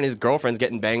goes in there and his girlfriend's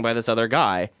getting banged by this other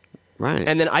guy. Right.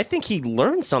 And then I think he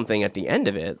learned something at the end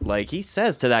of it. He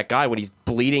says to that guy when he's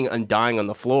bleeding and dying on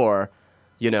the floor,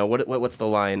 what's the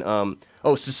line?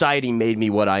 oh, society made me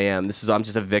what I am. I'm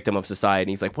just a victim of society. And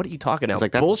he's like, what are you talking about?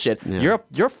 like, bullshit. yeah.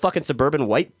 You're a fucking suburban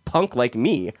white punk like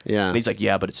me. Yeah. And he's like,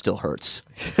 yeah, but it still hurts.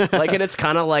 Like, and it's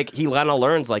kind of like he kind of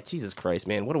learns, like, Jesus Christ,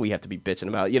 man, what do we have to be bitching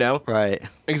about? You know? Right.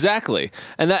 Exactly.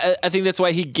 And I think that's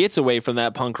why he gets away from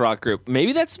that punk rock group.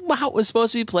 Maybe that's how it was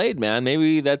supposed to be played, man.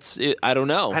 Maybe that's it. I don't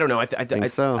know. I don't know. I think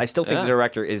so. I still think Yeah. the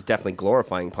director is definitely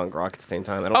glorifying punk rock at the same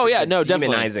time. I don't think they're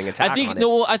demonizing attack I think on it.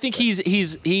 no. I think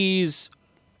he's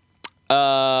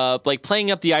like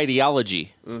playing up the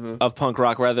ideology of punk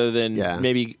rock rather than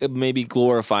maybe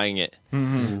glorifying it.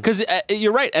 Because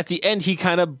you're right. At the end, he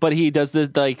does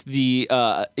the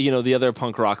other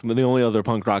punk rock, the only other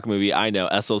punk rock movie I know,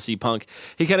 SLC Punk.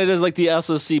 He kind of does like the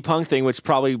SLC Punk thing, which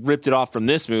probably ripped it off from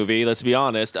this movie. Let's be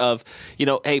honest. Of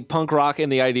hey, punk rock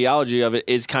and the ideology of it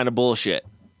is kind of bullshit.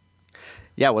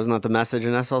 Yeah, wasn't that the message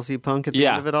in SLC Punk at the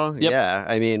end of it all? Yep. Yeah,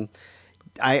 I mean,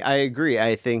 I agree.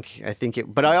 I think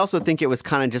it, but I also think it was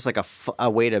kind of just like a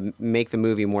way to make the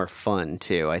movie more fun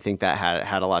too. I think that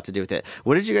had a lot to do with it.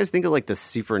 What did you guys think of like the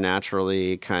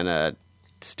supernaturally kind of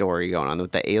story going on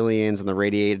with the aliens and the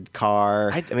radiated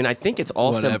car? I mean, I think it's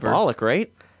all symbolic,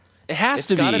 right? It has It's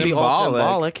to gotta be be all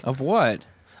symbolic. Of what?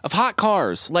 Of hot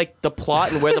cars. Like the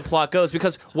plot and where the plot goes.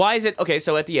 Because why is it... Okay,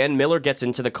 so at the end, Miller gets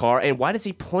into the car, and why does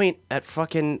he point at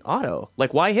fucking Otto?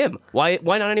 Like, why him? Why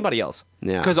not anybody else?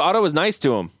 Yeah. Because Otto was nice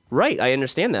to him. Right, I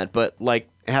understand that, but like...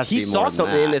 It has to he be more saw than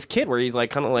something that. in this kid where he's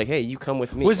like, kind of like, hey, you come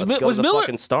with me. Was Let's go was to the Miller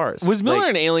fucking stars. Was Miller Like,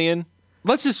 an alien?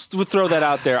 Let's just throw that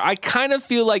out there. I kind of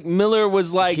feel like Miller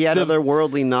was like He had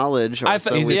otherworldly knowledge. I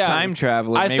also. fe- He's a yeah. time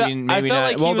traveler. I Maybe felt not.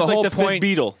 like he Well, was the like whole the fifth point,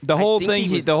 Beatle. the whole think thing,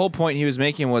 he was- the whole point he was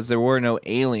making was there were no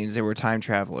aliens. There were time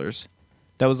travelers.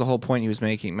 That was the whole point he was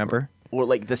making. Remember? or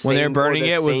like the same... When they were or burning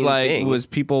the it, was same like thing. was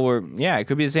people were it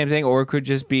could be the same thing, or it could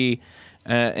just be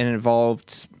an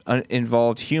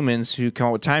involved humans who come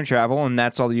up with time travel, and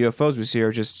that's all the UFOs we see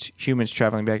are just humans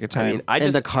traveling back in time. I mean,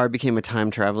 And the car became a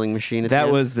time traveling machine. At the that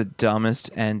end. was the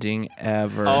dumbest ending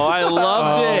ever. Oh, I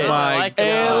loved it. my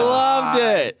I loved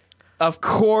it. Of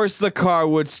course the car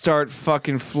would start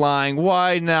fucking flying.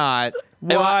 Why not?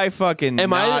 Why fucking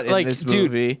Am not I like, in this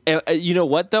dude? movie? You know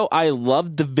what though? I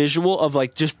loved the visual of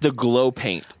like just the glow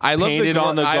paint. I love painted the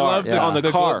on the I car. love on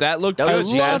the car. That looked That good. was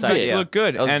a genius That idea. looked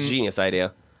good. That was And a genius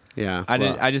idea. Yeah.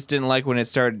 I just didn't like when it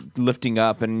started lifting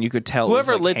up, and you could tell.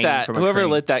 Whoever it was, like, lit hanging that, from a whoever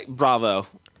crane. lit that, bravo.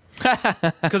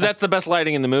 Because that's the best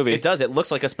lighting in the movie. It does. It looks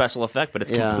like a special effect, but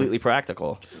it's Yeah. completely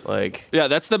practical. Like... Yeah,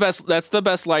 that's the best. That's the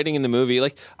best lighting in the movie.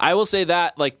 Like I will say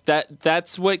that, like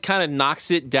that's what kind of knocks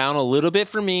it down a little bit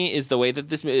for me is the way that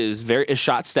this is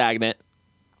shot stagnant.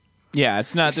 Yeah,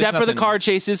 it's not. Except for the car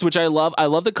chases, which I love. I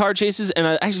love the car chases, and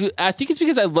I think it's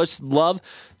because I just love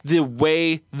the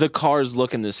way the cars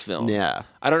look in this film. Yeah.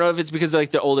 I don't know if it's because they're like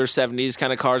the older 70s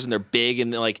kind of cars and they're big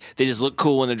and they just look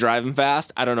cool when they're driving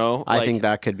fast. I don't know. I think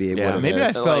that could be. what it Maybe I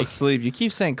is. fell asleep. You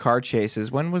keep saying car chases.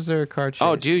 When was there a car chase?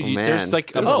 Oh, dude, Man, there's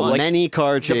like there's like, many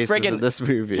car chases friggin- in this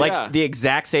movie. Like Yeah. the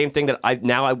exact same thing that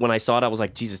when I saw it, I was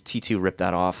like, Jesus, T2 ripped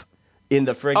that off in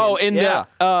the friggin' oh in yeah.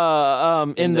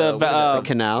 the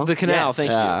canal. The canal. Yes.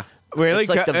 Thank Yeah. you. Really? It's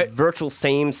like the virtual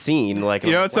same scene. Like,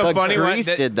 You know what's so But funny? Grease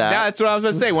did that. Yeah, that's what I was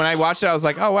about to say. When I watched it, I was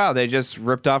like, oh wow, they just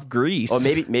ripped off Grease. Or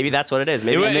maybe that's what it is.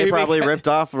 Maybe And they probably ripped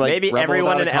off like maybe Rebel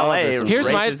everyone Without in a Cause LA or some Here's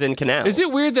shit. my- races in canals. Is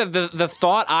it weird that the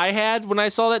thought I had when I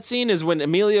saw that scene is when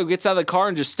Emilio gets out of the car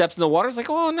and just steps in the water? It's like,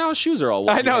 oh, now his shoes are all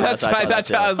wet. I know. Yeah, That's I why. thought That's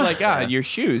that why I too. was like, God, your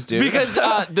shoes, dude. Because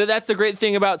that's the great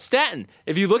thing about Stanton.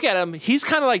 If you look at him, he's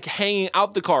kind of like hanging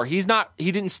out the car. He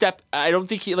didn't step. I don't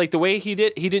think the way he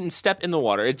didn't step in the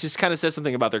water. It just kind of says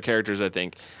something about their characters, I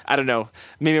think. I don't know.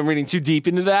 Maybe I'm reading too deep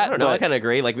into that. I don't know. I but kind of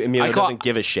agree. Like Emilio doesn't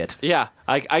give a shit. yeah,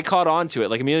 I caught on to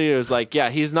it. Like Emilio's like, yeah,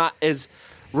 he's not as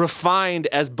refined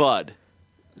as Bud.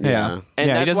 yeah, And he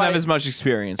that's doesn't why- have as much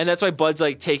experience. And that's why Bud's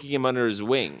like taking him under his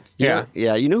wing. yeah.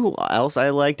 Yeah. You know who else I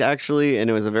liked actually, and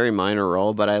it was a very minor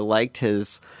role, but I liked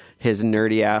his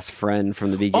nerdy ass friend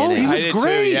from the beginning. Oh, he was I did too,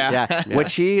 great. yeah.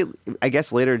 Which he, I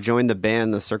guess, later joined the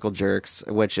band, the Circle Jerks,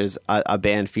 which is a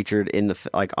band featured in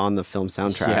the on the film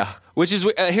soundtrack. Yeah. Which is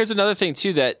here's another thing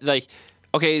too that like,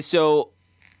 okay, so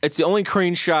it's the only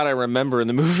crane shot I remember in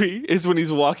the movie is when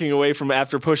he's walking away from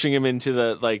after pushing him into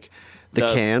the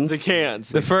cans? The cans.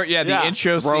 The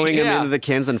intro Throwing scene. him into the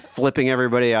cans and flipping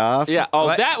everybody off. Yeah. Oh,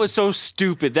 Like- that was so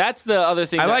stupid. That's the other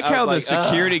thing. I that like how the was like,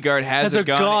 security guard has a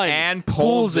gun and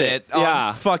pulls it. Yeah.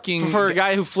 On fucking for a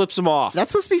guy who flips him off.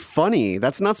 That's supposed to be funny.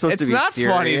 That's not supposed It's to be not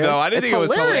serious. funny, though. I didn't It's think it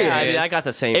was hilarious. I mean, I got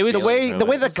the same. It was- The way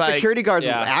the It's like- security guards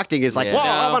yeah. acting is like, Yeah. whoa,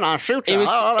 No. I'm gonna shoot you. It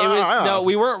was no,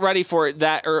 we weren't ready for it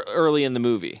that early in the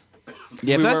movie.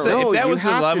 Yeah, if, No, that you was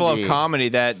the have to level of be. comedy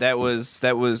that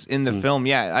was in the film,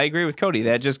 yeah, I agree with Cody.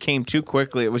 That just came too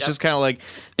quickly. It was just kind of like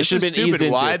this should've is been eased stupid.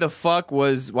 into. Why the fuck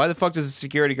does the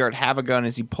security guard have a gun?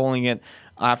 Is he pulling it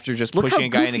after just Look pushing how a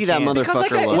guy in goofy a that can?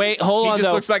 motherfucker looks. Wait, hold He on. just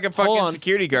though. looks like a Hold fucking on.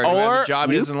 security guard who Or has a job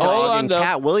he doesn't Snoop Dogg like. on, and though.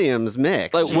 Cat Williams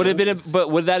mix. Like,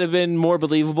 would that have been more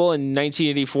believable in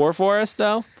 1984 for us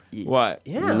though? What?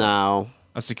 Yeah. No.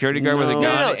 A security guard with a gun?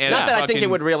 No, and not a that I think it fucking-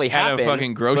 would really At happen, a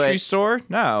fucking grocery but- store?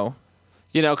 No.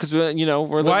 You know, because we're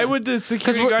Why would the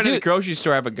security guard at a grocery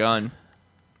store have a gun?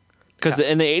 Because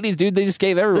in the 80s, dude, they just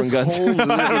gave everyone This guns. whole movie,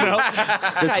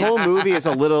 this whole movie is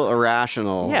a little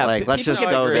irrational. Yeah, like, let's people just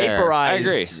get go there. vaporized. I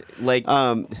agree. Like,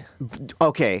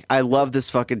 Okay, I love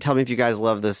this fucking. Tell me if you guys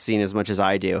love this scene as much as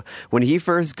I do. When he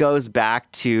first goes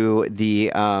back to the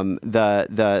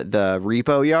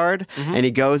repo yard and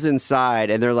he goes inside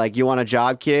and they're like, "You want a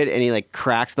job, kid?" And he like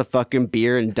cracks the fucking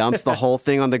beer and dumps the whole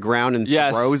thing on the ground and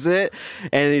Yes. throws it.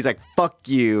 And he's like, "Fuck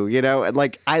you," you know. And,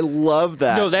 like, I love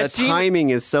that. No, that the scene- timing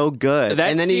is so good. That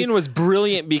and then scene was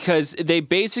brilliant because they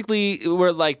basically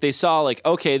were like, they saw like,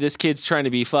 okay, this kid's trying to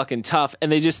be fucking tough,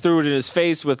 and they just threw it in his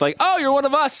face with like, oh, you're one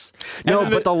of us. No,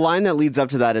 but the line that leads up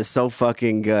to that is so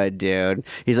fucking good, dude.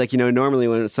 He's like, normally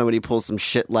when somebody pulls some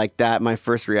shit like that, my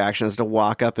first reaction is to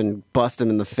walk up and bust him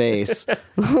in the face.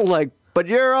 Like, but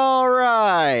you're all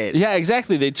right. Yeah,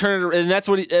 exactly. They turned it, and that's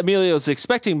what Emilio was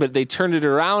expecting, but they turned it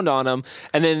around on him.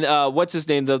 And then what's his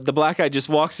name? The black guy just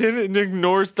walks in and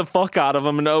ignores the fuck out of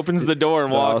him and opens the door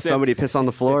and So walks in. somebody piss on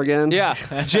the floor again? Yeah,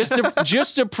 just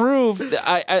to prove.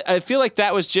 I feel like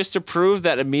that was just to prove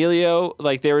that Emilio,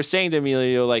 like they were saying to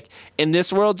Emilio, like, in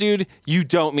this world, dude, you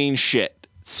don't mean shit.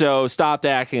 So stop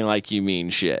acting like you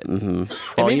mean shit. Mm-hmm.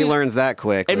 Well, he learns that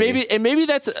quick. And maybe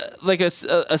that's like a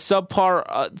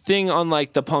subpar thing on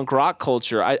like the punk rock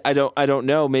culture. I don't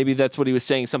know. Maybe that's what he was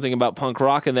saying, something about punk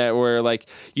rock and that where like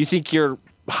you think you're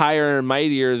higher and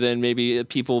mightier than maybe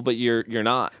people, but you're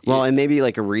not. Well, and maybe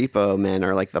like a Repo Man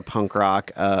or like the punk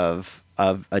rock of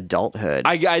adulthood.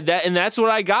 That's what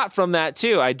I got from that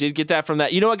too. I did get that from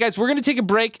that. You know what, guys? We're gonna take a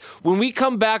break. When we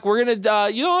come back, we're gonna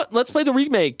you know what? Let's play the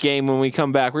remake game. When we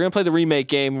come back, we're gonna play the remake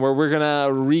game where we're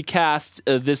gonna recast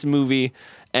this movie,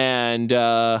 and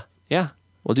yeah,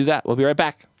 we'll do that. We'll be right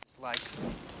back. It's like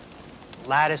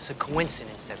lattice of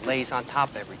coincidence that lays on top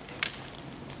of everything.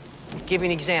 I'll give you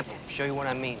an example. Show you what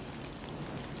I mean.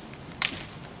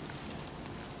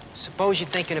 Suppose you're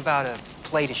thinking about a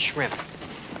plate of shrimp.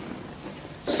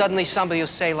 Suddenly somebody will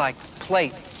say like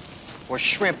plate or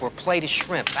shrimp or plate of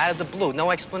shrimp out of the blue,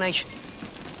 no explanation.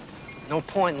 No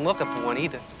point in looking for one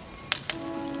either.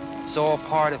 It's all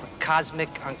part of a cosmic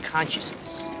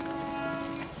unconsciousness.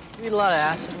 You eat a lot of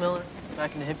acid, Miller,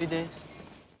 back in the hippie days?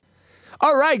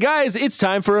 All right, guys, it's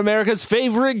time for America's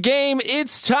favorite game.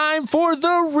 It's time for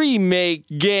the remake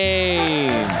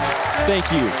game.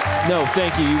 Thank you. No,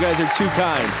 thank you. You guys are too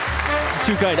kind.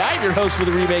 Too kind. I'm your host for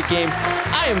the remake game.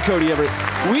 I am Cody Everett.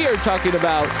 We are talking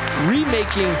about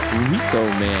remaking Repo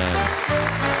Man.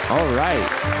 All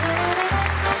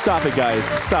right. Stop it, guys.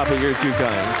 Stop it. You're too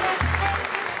kind.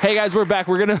 Hey guys, we're back.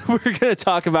 We're gonna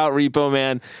talk about Repo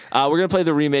Man. We're gonna play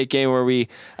the remake game where we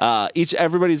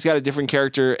everybody's got a different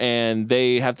character and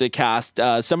they have to cast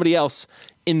somebody else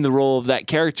in the role of that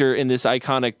character in this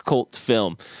iconic cult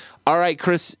film. All right,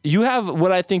 Chris, you have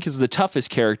what I think is the toughest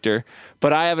character,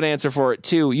 but I have an answer for it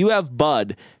too. You have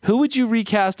Bud. Who would you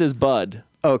recast as Bud?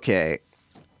 Okay.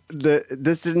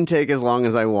 This didn't take as long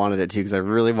as I wanted it to because I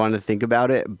really wanted to think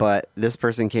about it, but this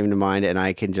person came to mind and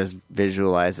I can just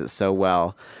visualize it so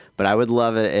well. But I would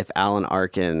love it if Alan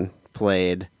Arkin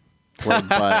played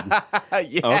Bud.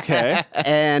 Yeah. Okay.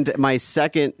 And my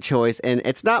second choice, and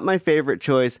it's not my favorite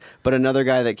choice, but another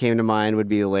guy that came to mind would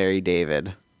be Larry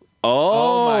David.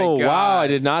 Oh, my God. Wow! I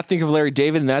did not think of Larry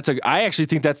David, and I actually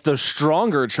think that's the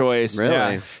stronger choice. Really?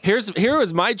 Yeah. Here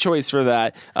was my choice for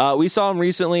that. We saw him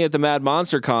recently at the Mad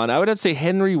Monster Con. I would have to say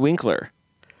Henry Winkler.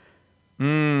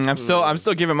 I'm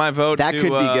still giving my vote That to could be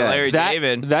good. Larry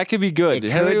David. That could be good.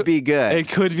 It could be good. It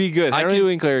could be good. Henry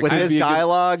Winkler With could his be a good-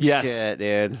 dialogue? Yes. Shit,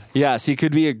 dude. Yes, he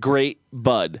could be a great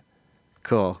Bud.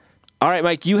 Cool. All right,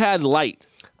 Mike, you had Light.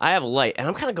 I have Light, and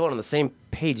I'm kind of going on the same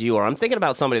page you are. I'm thinking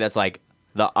about somebody that's like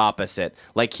the opposite.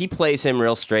 Like, he plays him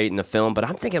real straight in the film, but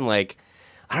I'm thinking like,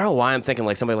 I don't know why I'm thinking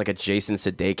like somebody like a Jason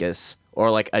Sudeikis or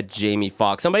like a Jamie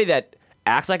Foxx. Somebody that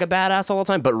acts like a badass all the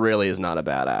time, but really is not a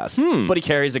badass. But he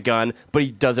carries a gun, but he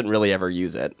doesn't really ever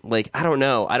use it. Like, I don't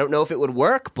know. I don't know if it would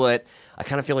work, but I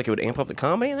kind of feel like it would amp up the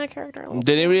comedy in that character a little.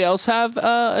 Did anybody else have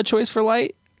a choice for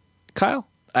Light? Kyle?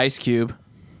 Ice Cube.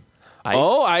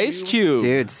 Ice Cube.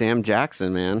 Dude, Sam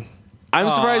Jackson, man. I'm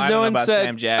surprised I no don't know one about said.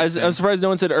 Sam Jackson. I'm surprised no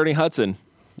one said Ernie Hudson.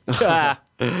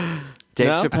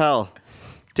 Dave No? Chappelle.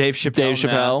 Dave Chappelle. Dave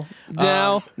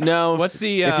Chappelle. No. What's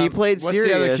the If he played what's the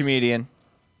other serious- comedian?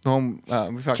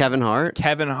 Kevin Hart.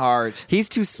 Kevin Hart. He's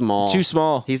too small. Too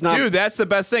small. He's not. Dude, that's the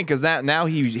best thing because now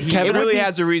he Kevin really would be-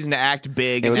 has a reason to act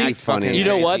big. It would and be act fucking funny. You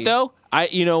know what crazy. though?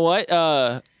 You know what?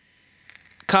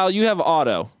 Kyle, you have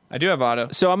Otto. I do have Otto.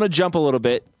 So I'm going to jump a little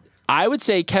bit. I would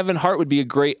say Kevin Hart would be a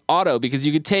great Otto because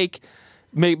you could take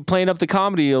playing up the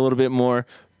comedy a little bit more,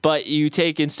 but you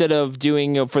take instead of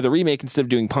doing for the remake, instead of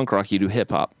doing punk rock, you do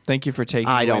hip hop. Thank you for taking.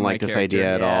 I away don't my like this character.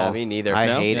 idea at Yeah, all. me neither. I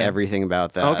No? hate Yeah. everything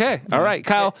about that. Okay, all right,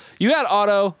 Kyle, you had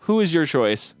Otto. Who is your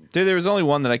choice? Dude, there was only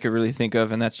one that I could really think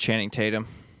of, and that's Channing Tatum.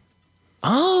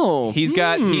 Oh, He's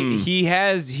got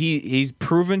he's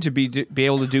proven to be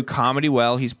able to do comedy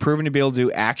well. He's proven to be able to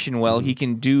do action well. He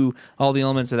can do all the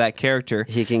elements of that character.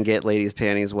 He can get ladies'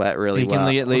 panties wet really He well.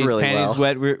 can get ladies' really panties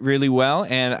well. wet really well,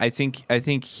 and I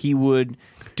think he would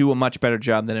do a much better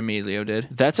job than Emilio did.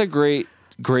 That's a great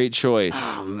choice.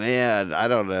 Oh man, I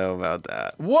don't know about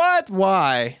that. What?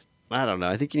 Why? I don't know.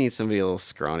 I think you need somebody a little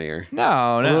scrawnier.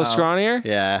 No, A little scrawnier.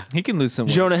 Yeah, he can lose some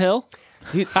weight. Jonah Hill.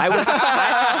 Dude,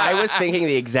 I was thinking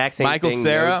the exact same Michael thing.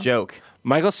 Cera? No joke.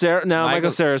 Michael Cera. No,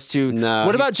 Michael Cera's too. No,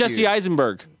 What he's about Jesse cute.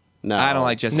 Eisenberg? no, I don't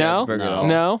like Jesse No? Eisenberg at all.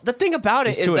 No. The thing about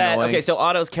it He's is too that annoying. okay, so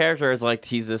Otto's character is like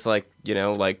he's this like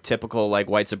like typical like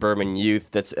white suburban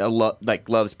youth that's like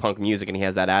loves punk music and he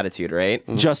has that attitude, right?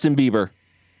 Justin Bieber.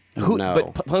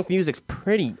 No. But punk music's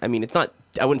pretty. I mean, it's not.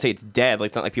 I wouldn't say it's dead. Like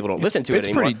it's not like people don't listen to It's it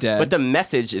anymore. pretty dead. But the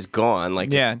message is gone.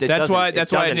 Like Yeah, it that's doesn't- why it I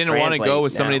doesn't didn't want to go translate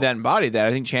with somebody now. that embodied that.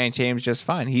 I think Channing Tatum's just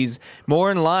fine. He's more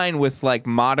in line with like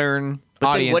modern But then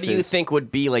audiences. what do you think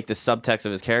would be like the subtext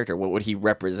of his character? What would he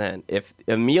represent? If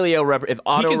Emilio, if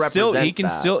Otto he represents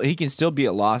he can still be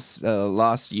a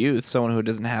lost youth, someone who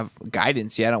doesn't have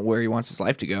guidance yet on where he wants his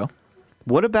life to go.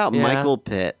 What about Yeah. Michael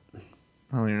Pitt?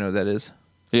 I don't even know who that is.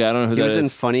 Yeah, I don't know who He that was is. in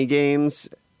Funny Games.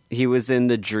 He was in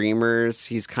The Dreamers.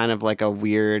 He's kind of like a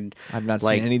weird, I've not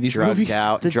like seen any of these drugged movies.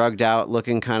 out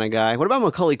looking kind of guy. What about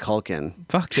Macaulay Culkin?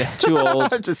 Fuck that. Too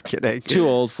old. I'm just kidding. Too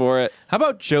old for it. How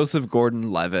about Joseph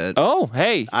Gordon-Levitt? Oh,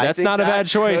 hey, I that's think not a that bad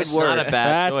choice. could work. Not a bad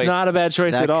That's choice. not a bad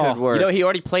choice That at all. could work. You know, he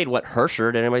already played what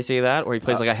Hersher. Did anybody see that? Where he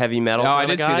plays like a heavy metal. No, I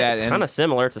kinda did see guy? that, It's and kind of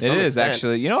similar to some It is extent.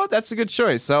 actually. You know what? That's a good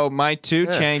choice. So my two: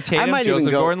 Yeah. Channing I Tatum, might even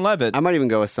Joseph go. Gordon-Levitt. I might even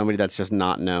go with somebody that's just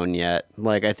not known yet.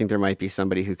 Like I think there might be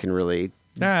somebody who can really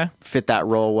fit that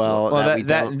role well. Well, we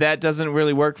that don't. that doesn't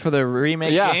really work for the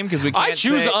remake Yeah. game because we can't I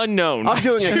choose say, unknown. I'm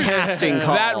doing a casting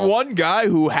call. that one guy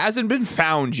who hasn't been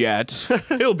found yet.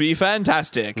 He'll be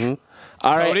fantastic.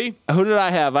 All right. Cody? Who did I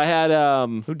have? I had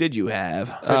Who did you have?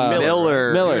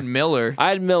 Miller. Miller. Miller. I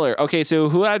had Miller. Okay, so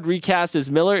who I'd recast as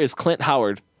Miller is Clint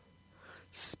Howard.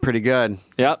 It's pretty good.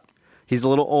 Yep. He's a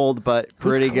little old, but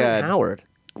Who's pretty Clint good. Howard.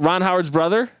 Ron Howard's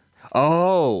brother,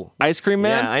 Oh, Ice Cream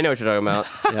Man. yeah, I know what you're talking about.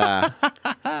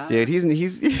 Yeah, dude,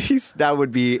 he's that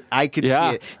would be. I could Yeah.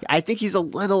 see it. I think he's a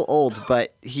little old,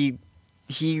 but he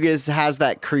has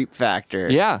that creep factor.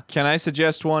 Yeah. Can I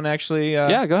suggest one actually?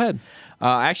 Yeah, go ahead.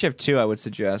 I actually have two I would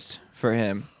suggest for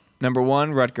him. Number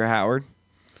one, Rutger Hauer.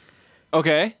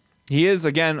 Okay. He is,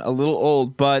 again, a little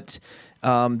old, but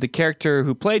the character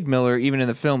who played Miller, even in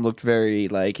the film, looked very,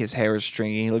 like, his hair was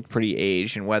stringy. He looked pretty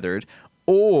aged and weathered.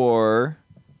 Or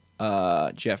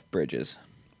Jeff Bridges.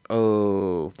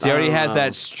 Oh. So he already has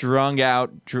that strung out,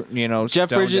 Jeff stoned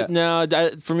Bridges. out- No,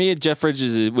 for me, Jeff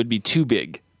Bridges would be too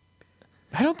big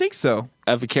I don't think so.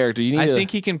 of a character. You need I to,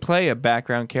 think he can play a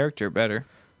background character better.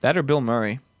 That or Bill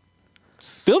Murray.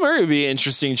 Bill Murray would be an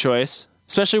interesting choice,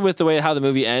 especially with the way how the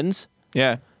movie ends.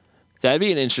 Yeah. That'd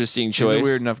be an interesting He's choice. a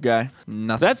weird enough guy.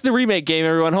 Nothing. That's the remake game,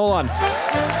 everyone. Hold on.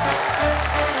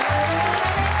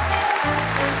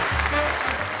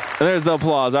 And there's the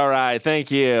applause. All right,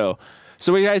 thank you.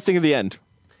 So, what do you guys think of the end?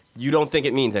 You don't think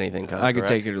it means anything, Kyle, I could correct?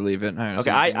 take it or leave it. Okay,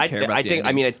 I think.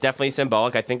 I mean, it's definitely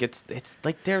symbolic. I think it's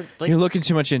like they're like. You're looking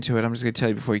too much into it. I'm just going to tell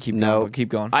you before you keep going. Keep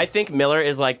going. I think Miller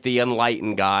is like the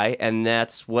enlightened guy, and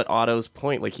that's what Otto's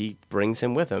point. Like he brings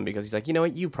him with him because he's like, you know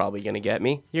what, you probably gonna get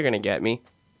me. You're gonna get me.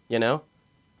 You know.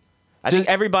 I think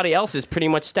everybody else is pretty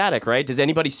much static, right? Does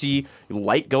anybody see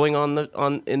light going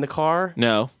on in the car?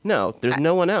 No. No, there's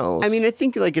no one else. I mean, I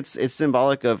think like it's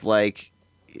symbolic of like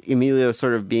Emilio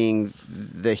sort of being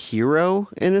the hero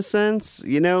in a sense,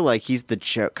 like he's the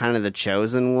kind of the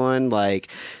chosen one. Like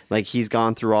Like, he's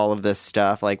gone through all of this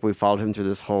stuff. Like, we followed him through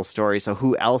this whole story. So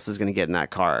who else is going to get in that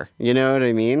car? You know what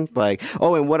I mean? Like,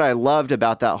 oh, and what I loved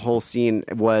about that whole scene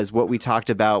was what we talked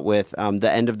about with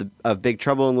the end of Big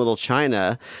Trouble in Little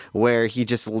China, where he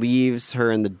just leaves her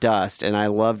in the dust. And I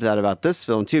loved that about this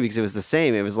film too, because it was the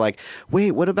same. It was like,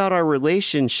 wait, what about our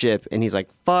relationship? And he's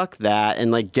like, fuck that,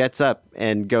 and like gets up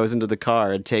and goes into the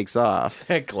car and takes off.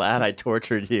 Glad I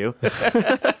tortured you.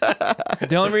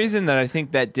 The only reason that I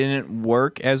think that didn't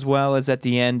work as well as at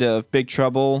the end of Big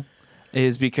Trouble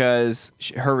is because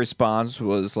her response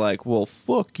was like, well,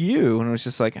 fuck you. And it was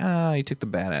just like, you took the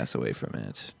badass away from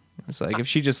it. It's like, if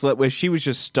she was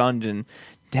just stunned and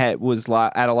was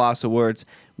at a loss of words,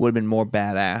 would have been more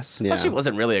badass. Yeah. Well, she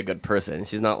wasn't really a good person.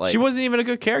 She's not like... She wasn't even a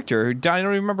good character. I don't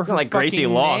even remember her like Gracie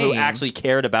Law, name. who actually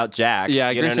cared about Jack. Yeah,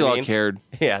 you Gracie Law cared.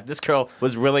 Yeah, this girl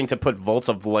was willing to put volts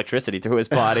of electricity through his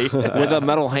body. With a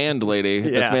metal hand lady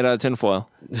that's made out of tinfoil.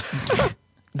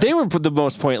 They were the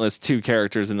most pointless two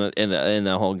characters in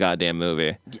the whole goddamn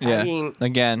movie. Yeah, I mean,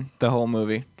 again, the whole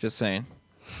movie. Just saying,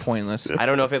 pointless. I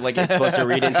don't know if it's supposed to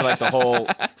read into like the whole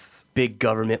big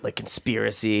government like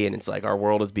conspiracy, and it's like our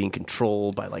world is being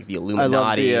controlled by like the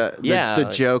Illuminati. I love the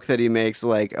joke that he makes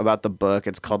like about the book.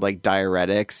 It's called like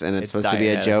Diuretics, and it's supposed to be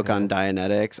a joke on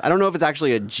Dianetics. I don't know if it's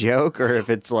actually a joke or if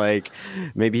it's like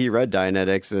maybe he read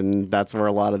Dianetics, and that's where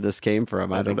a lot of this came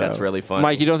from. I don't know. That's really funny.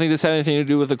 Mike, you don't think this had anything to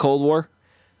do with the Cold War?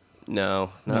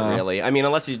 No, not really. I mean,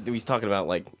 unless he's talking about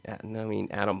like,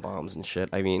 atom bombs and shit.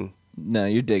 I mean, no,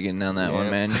 you're digging on that one,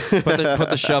 man. Put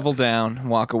the shovel down,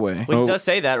 walk away. Well, he does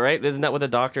say that, right? Isn't that what the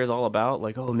Doctor is all about?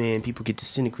 Like, oh man, people get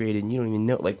disintegrated, and you don't even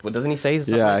know. Like, what doesn't he say?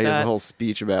 Something like he has that? a whole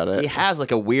speech about it. He has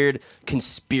like a weird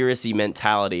conspiracy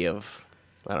mentality of,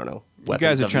 I don't know. You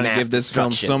guys are trying to give this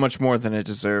film so much more than it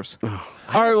deserves. All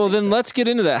right, well then let's get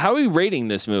into that. How are we rating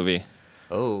this movie?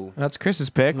 Oh, that's Chris's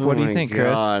pick. What do you think,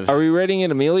 Chris? Are we rating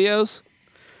it Emilio's?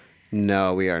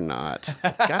 No, we are not.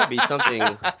 Gotta be something.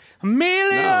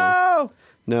 Emilio!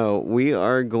 No, we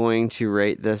are going to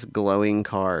rate this Glowing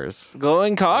Cars.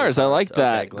 Glowing Cars. I like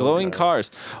that. Okay, glowing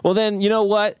cars. Well, then, you know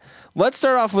what? Let's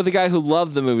start off with the guy who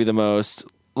loved the movie the most.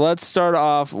 Let's start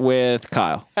off with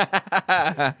Kyle.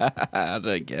 How did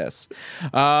I guess?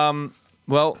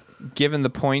 Well, given the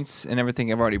points and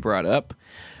everything I've already brought up,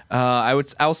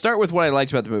 I'll start with what I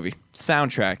liked about the movie.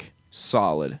 Soundtrack,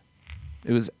 solid.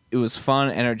 It was fun,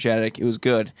 energetic. It was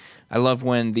good. I love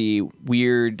when the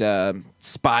weird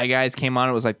Spy Guys came on.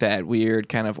 It was like that weird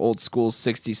kind of old school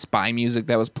 60s spy music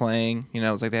that was playing. You know,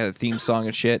 it was like they had a theme song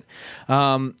and shit. What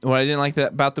I didn't like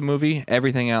about the movie,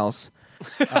 everything else.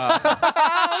 Shit.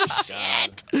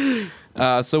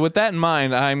 So with that in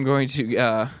mind, I'm going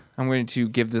to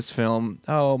give this film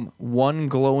one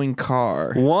glowing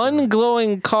car. One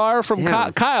glowing car from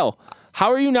Kyle.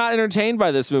 How are you not entertained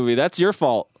by this movie? That's your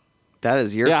fault. That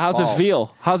is your fault. How's it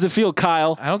feel? How's it feel,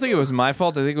 Kyle? I don't think it was my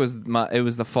fault. I think it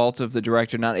was the fault of the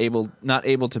director not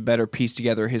able to better piece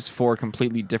together his four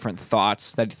completely different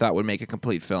thoughts that he thought would make a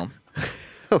complete film.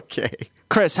 Okay.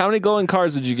 Chris, how many glowing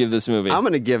cars would you give this movie? I'm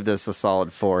going to give this a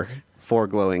solid 4. 4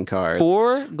 glowing cars.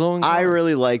 4 glowing cars? I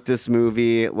really like this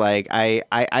movie. Like I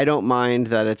don't mind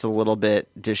that it's a little bit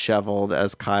disheveled,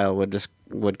 as Kyle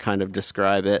would kind of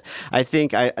describe it. I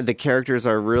think the characters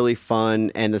are really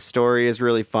fun, and the story is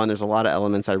really fun. There's a lot of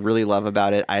elements I really love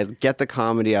about it. I get the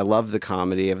comedy. I love the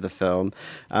comedy of the film.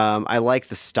 I like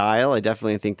the style. I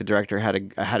definitely think the director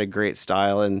had a great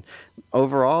style, and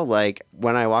overall, like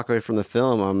when I walk away from the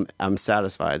film, I'm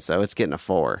satisfied. So it's getting a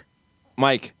 4.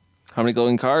 Mike, how many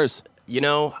glowing cars? You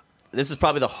know, this is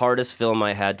probably the hardest film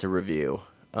I had to review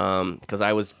because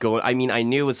I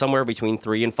knew it was somewhere between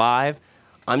 3 and 5.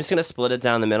 I'm just going to split it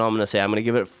down the middle. I'm going to say I'm going to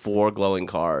give it 4 glowing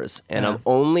cars. And I'm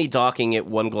only docking it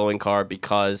 1 glowing car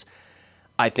because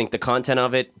I think the content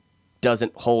of it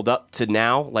doesn't hold up to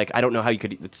now. Like, I don't know how you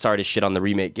could start to shit on the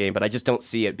remake game, but I just don't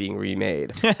see it being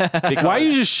remade. Why are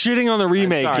you just shitting on the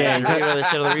remake game?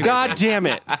 God damn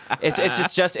it.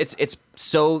 It's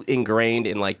so ingrained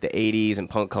in like the 80s and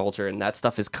punk culture, and that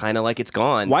stuff is kind of like it's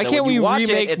gone. Why can't we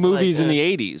remake movies like, in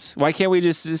the 80s? Why can't we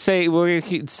just say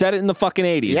set it in the fucking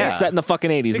 80s? Yeah. It's set in the fucking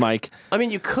 80s, Mike. I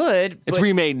mean, you could. It's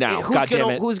remade now. God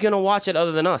damn it. Who's going to watch it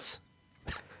other than us?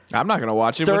 I'm not gonna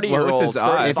watch it. 30-year-olds,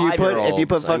 if you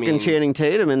put fucking Channing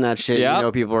Tatum in that shit, you know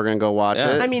people are gonna go watch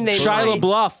it. I mean, Shia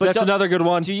LaBeouf. That's another good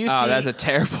one. Do you see? That's a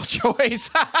terrible choice.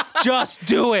 Just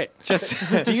do it.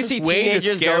 Do you see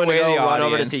teenagers going to run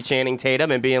over to see Channing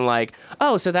Tatum and being like,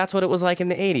 "Oh, so that's what it was like in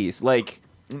the '80s"? Like,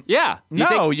 Yeah.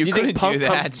 No, you think couldn't punk do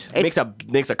that.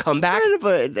 makes a comeback.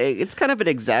 It's kind of an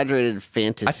exaggerated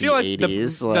fantasy. I feel like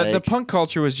 80s. the punk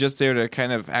culture was just there to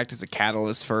kind of act as a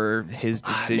catalyst for his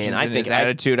decisions and his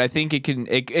attitude. I think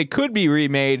it could be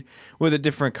remade with a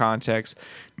different context,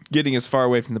 getting as far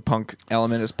away from the punk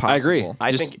element as possible. I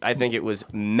agree. I think it was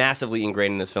massively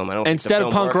ingrained in this film. I don't instead think the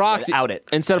of film punk works rock, without it.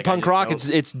 Instead of punk rock,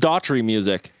 it's daughtry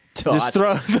music. Just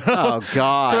throw oh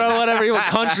god, throw whatever you want.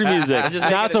 Country music.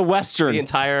 Now it's a western. The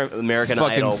entire American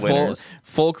Fucking Idol winners.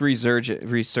 folk resurgence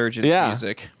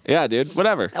music. Yeah, dude.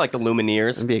 Whatever. I like the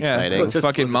Lumineers. It'd be exciting.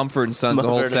 Fucking Mumford and Sons, the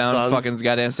whole fucking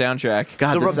goddamn soundtrack.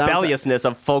 God, the rebelliousness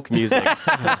of folk music.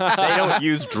 They don't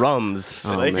use drums.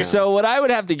 Man. So what I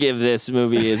would have to give this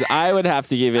movie is I would have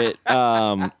to give it.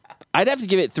 I'd have to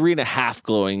give it 3.5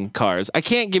 glowing cars. I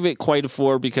can't give it quite a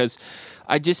 4 because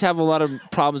I just have a lot of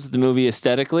problems with the movie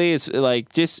aesthetically. It's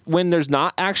like just when there's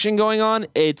not action going on,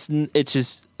 it's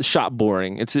just shot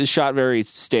boring. It's shot very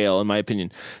stale, in my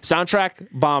opinion. Soundtrack,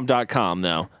 bomb.com,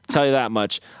 though. I'll tell you that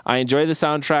much. I enjoyed the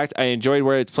soundtrack. I enjoyed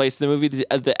where it's placed in the movie.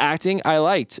 The acting, I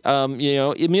liked.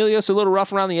 Emilio's a little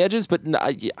rough around the edges, but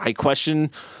I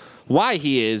question why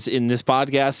he is in this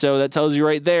podcast. So that tells you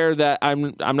right there that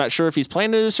I'm not sure if he's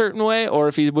playing it a certain way or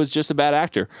if he was just a bad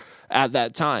actor at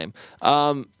that time.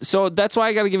 So that's why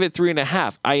I got to give it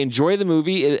 3.5. I enjoy the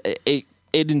movie. It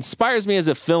inspires me as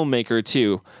a filmmaker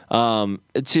too. I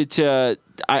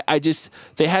just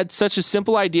they had such a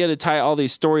simple idea to tie all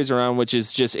these stories around, which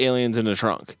is just aliens in a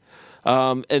trunk.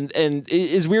 And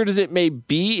as weird as it may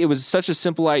be, it was such a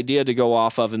simple idea to go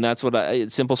off of, and that's what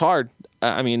simple's hard.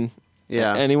 I mean.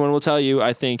 Yeah. Anyone will tell you,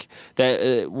 I think, that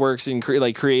it works in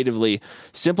creatively.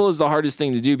 Simple is the hardest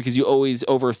thing to do because you always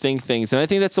overthink things. And I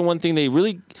think that's the one thing they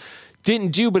really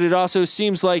didn't do, but it also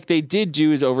seems like they did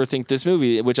do is overthink this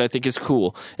movie, which I think is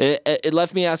cool. It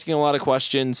left me asking a lot of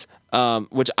questions,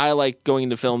 which I like going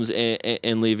into films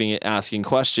and leaving it asking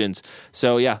questions.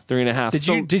 So, yeah,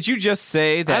 3.5. Did you just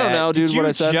say that? I don't know, dude, what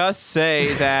I said. Did you just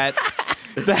say that...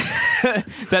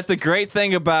 that the great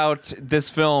thing about this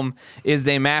film is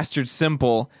they mastered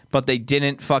simple, but they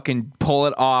didn't fucking pull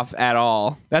it off at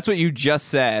all. That's what you just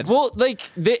said. Well, like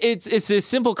it's a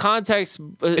simple context.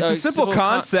 It's a simple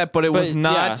concept, but it was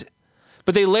not. Yeah.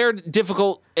 But they layered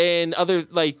difficult and other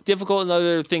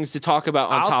things to talk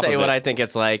about on top of it. I'll say what I think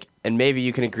it's like, and maybe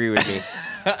you can agree with me.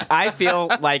 I feel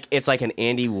like it's like an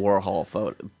Andy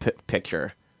Warhol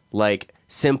picture, like.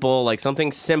 Simple, like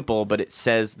something simple, but it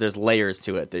says there's layers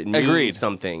to it. That Agreed.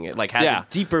 Something. It like has a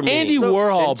deeper meaning. Andy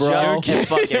Warhol, bro.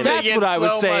 That's what I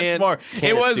was saying. More.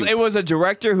 It was a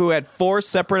director who had 4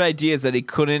 separate ideas that he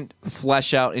couldn't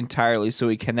flesh out entirely, so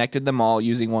he connected them all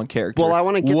using one character. Well, I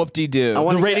want to get whoop-de-doo.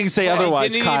 The ratings say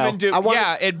otherwise, Kyle.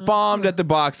 It bombed at the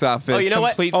box office. Oh, you know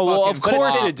Complete what? Oh, well, fucking of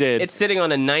course flop. it did. It's sitting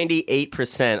on a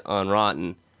 98% on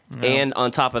Rotten. No. And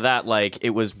on top of that, like it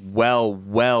was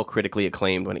well critically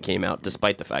acclaimed when it came out,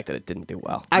 despite the fact that it didn't do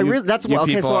well.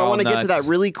 Okay. So I want to get to that nuts.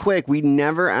 really quick. We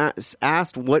never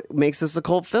asked what makes this a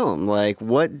cult film. Like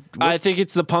what? I think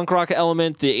it's the punk rock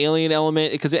element, the alien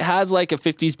element, because it has like a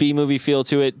 50s B movie feel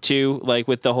to it too, like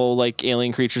with the whole like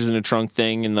alien creatures in a trunk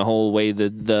thing and the whole way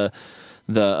the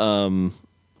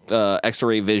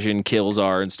X-ray vision kills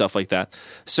are and stuff like that.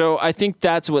 So I think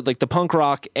that's what like the punk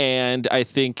rock, and I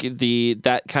think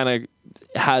that kind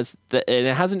of has and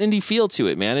it has an indie feel to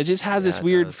it, man. It just has this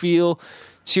weird feel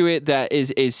to it that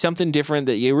is something different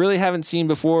that you really haven't seen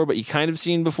before, but you kind of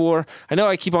seen before. I know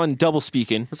I keep on double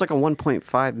speaking. It's like a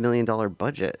 $1.5 million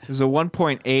budget. It was a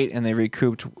 1.8 and they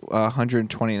recouped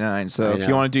 129. So if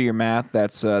you want to do your math,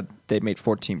 that's they made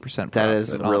 14% profit. That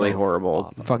is really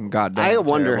horrible. Fucking goddamn. I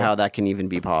wonder terrible. how that can even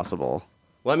be possible.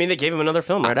 Well, I mean, they gave him another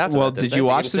film right after. Well, that, did you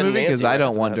watch the movie? Because I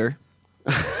don't wonder.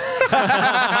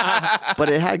 But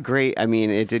it had great. I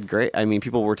mean, it did great. I mean,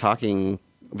 people were talking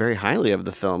very highly of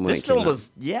the film when this it came film out.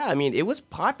 was, I mean, it was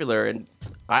popular, and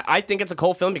I think it's a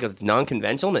cult film because it's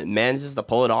non-conventional and it manages to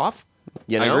pull it off.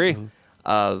 You know? I agree.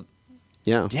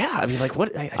 Yeah. I mean, like,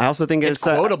 what? I also think it's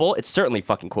quotable. It's certainly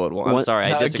fucking quotable. I'm sorry,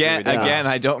 I disagree with that. Again,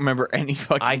 I don't remember any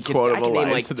fucking quotable name,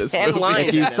 lines like, to this 10 movie. lines.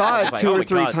 If you saw it Like, 2 oh or my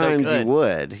 3 God, so times, good. you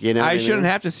would. You know, I shouldn't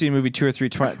have to see a movie 2 or 3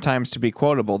 times to be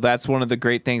quotable. That's one of the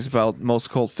great things about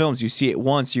most cult films. You see it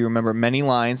once, you remember many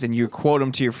lines, and you quote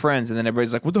them to your friends, and then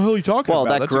everybody's like, "What the hell are you talking Well,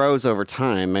 about?" that grows over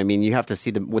time. I mean, you have to see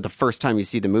with the first time you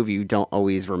see the movie, you don't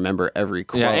always remember every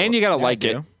quote. Yeah, and you gotta like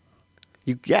it.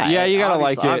 You gotta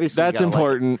like it. That's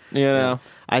important. You know.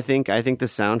 I think the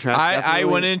soundtrack. I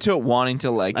went into it wanting to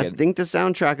like it. I think the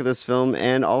soundtrack of this film,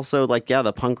 and also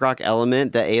the punk rock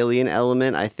element, the alien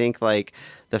element. I think like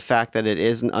the fact that it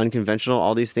is unconventional,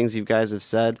 all these things you guys have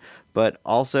said, but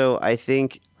also I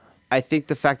think I think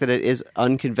the fact that it is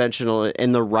unconventional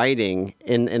in the writing,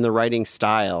 in the writing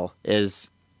style is.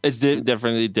 It's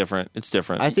definitely different. It's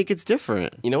different. I think it's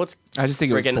different. You know what's I just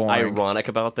think it was friggin' boring. ironic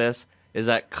about this is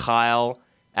that Kyle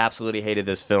absolutely hated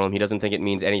this film. He doesn't think it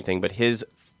means anything, but his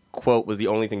quote was the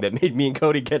only thing that made me and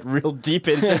Cody get real deep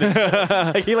into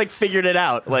this. Like, he figured it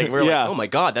out. Like we're like, oh my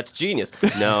god, that's genius.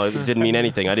 No, it didn't mean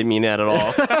anything. I didn't mean that at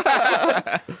all.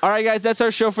 All right, guys, that's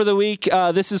our show for the week.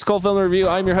 This is Cult Film Review.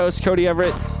 I'm your host, Cody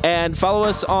Everett, and follow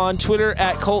us on Twitter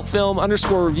at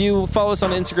 @CultFilm_review. Follow us on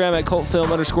Instagram at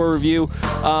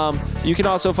 @CultFilm_review. You can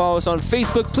also follow us on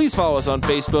Facebook. Please follow us on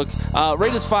Facebook.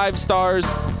 Rate us 5 stars.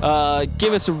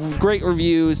 Give us great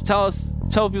reviews. Tell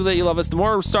people that you love us. The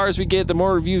more stars we get, the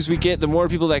more reviews we get, the more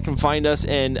people that can find us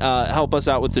and help us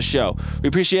out with the show. We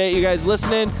appreciate you guys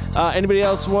listening. Anybody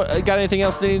else got anything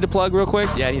else they need to plug real quick?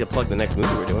 Yeah, I need to plug the next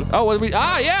movie we're doing. Oh,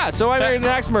 yeah. So I Married an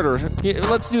Axe Murderer.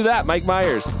 Let's do that. Mike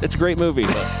Myers. It's a great movie.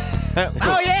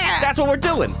 Oh yeah, that's what we're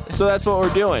doing. So that's what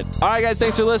we're doing. All right, guys.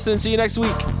 Thanks for listening. See you next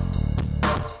week.